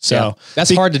 See. So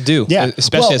that's hard to do,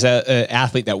 especially as an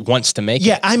athlete that wants to make it.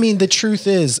 Yeah, I mean, the truth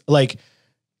is, like,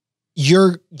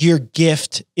 your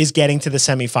gift is getting to the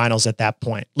semifinals at that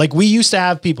point. Like, we used to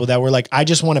have people that were like, I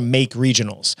just want to make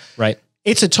regionals. Right.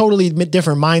 It's a totally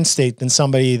different mind state than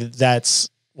somebody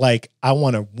that's like, I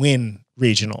want to win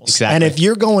regionals. Exactly. And if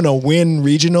you're going to win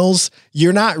regionals,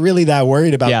 you're not really that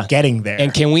worried about getting there.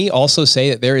 And can we also say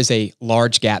that there is a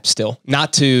large gap still,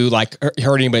 not to like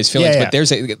hurt anybody's feelings, but there's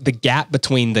the gap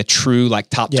between the true like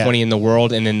top 20 in the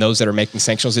world and then those that are making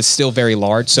sanctionals is still very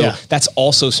large. So that's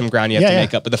also some ground you have to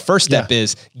make up. But the first step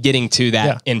is getting to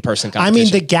that in-person competition. I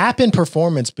mean, the gap in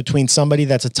performance between somebody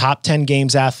that's a top 10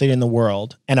 games athlete in the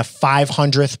world and a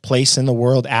 500th place in the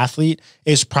world athlete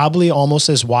is probably almost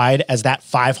as wide as that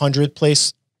 500th place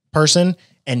person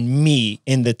and me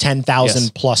in the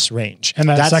 10,000 plus range. And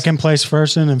that's second place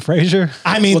person and Fraser.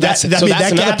 I mean,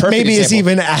 that gap maybe is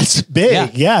even as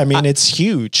big. Yeah. I mean, it's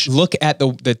huge. Look at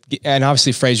the and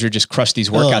obviously Fraser just crushed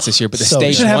these workouts this year, but the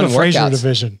stage should one have a Fraser workouts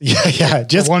division. Yeah.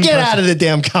 Just get out of the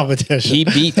damn competition. He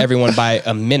beat everyone by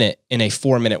a minute in a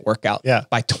 4-minute workout. Yeah.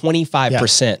 By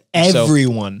 25%.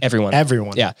 Everyone.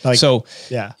 Yeah. Like, so,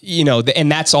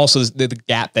 and that's also the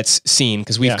gap that's seen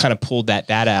because we've kind of pulled that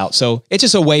data out. So it's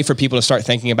just a way for people to start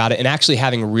thinking about it and actually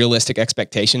having realistic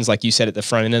expectations, like you said at the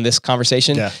front end of this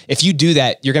conversation. Yeah. If you do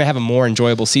that, you're going to have a more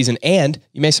enjoyable season and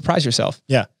you may surprise yourself.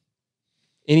 Yeah.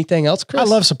 Anything else, Chris? I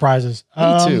love surprises.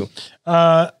 Me too.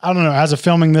 I don't know. As of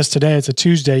filming this today, it's a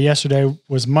Tuesday. Yesterday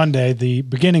was Monday, the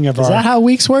beginning of Is that how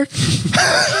weeks work?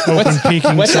 open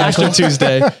peaking What's cycle. after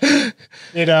Tuesday?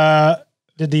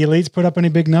 Did the elites put up any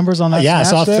big numbers on that? Yeah, I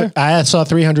saw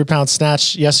 300-pound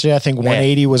snatch yesterday. I think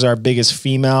 180 was our biggest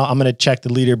female. I'm going to check the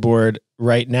leaderboard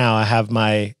right now. I have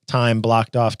my time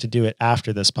blocked off to do it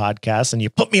after this podcast, and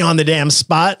you put me on the damn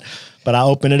spot, but I'll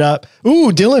open it up.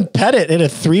 Ooh, Dylan Pettit at a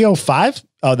 305.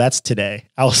 Oh, that's today.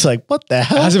 I was like, what the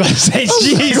hell? I was about to say,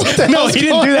 geez. No, he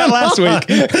didn't do that last week.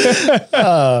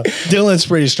 Dylan's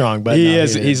pretty strong, but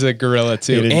he's a gorilla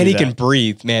too. And he can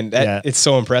breathe, man. It's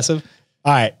so impressive.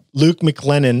 All right. Luke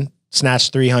McLennan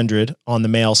snatched 300 on the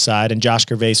male side, and Josh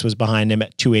Gervais was behind him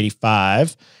at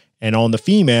 285. And on the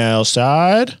female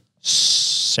side,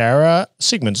 Sarah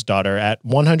Sigmundsdottir at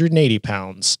 180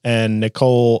 pounds and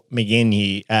Nicole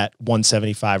McGinty at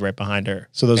 175 right behind her.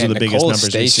 So those are the biggest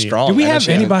numbers you see. Strong. Do we have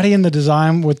anybody in the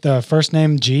design with the first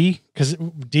name G? Because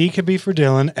D could be for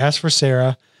Dylan, S for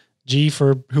Sarah, G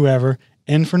for whoever,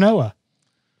 N for Noah.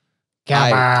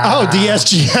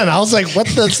 DSGN. I was like, what?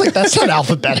 That's not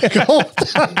alphabetical.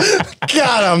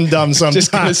 God, I'm dumb sometimes.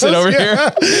 Just gonna sit over here.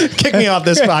 Kick me off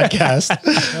this podcast.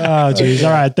 Oh, geez.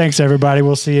 All right. Thanks, everybody.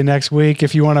 We'll see you next week.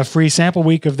 If you want a free sample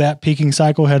week of that peaking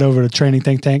cycle, head over to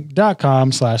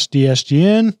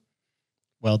trainingthinktank.com/DSGN.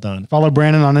 Well done. Follow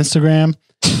Brandon on Instagram.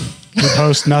 We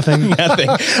post nothing.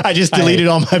 I just deleted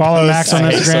all my Follow posts. Max on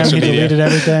Instagram. He deleted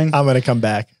everything. I'm going to come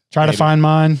back. Try to find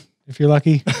mine if you're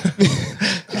lucky.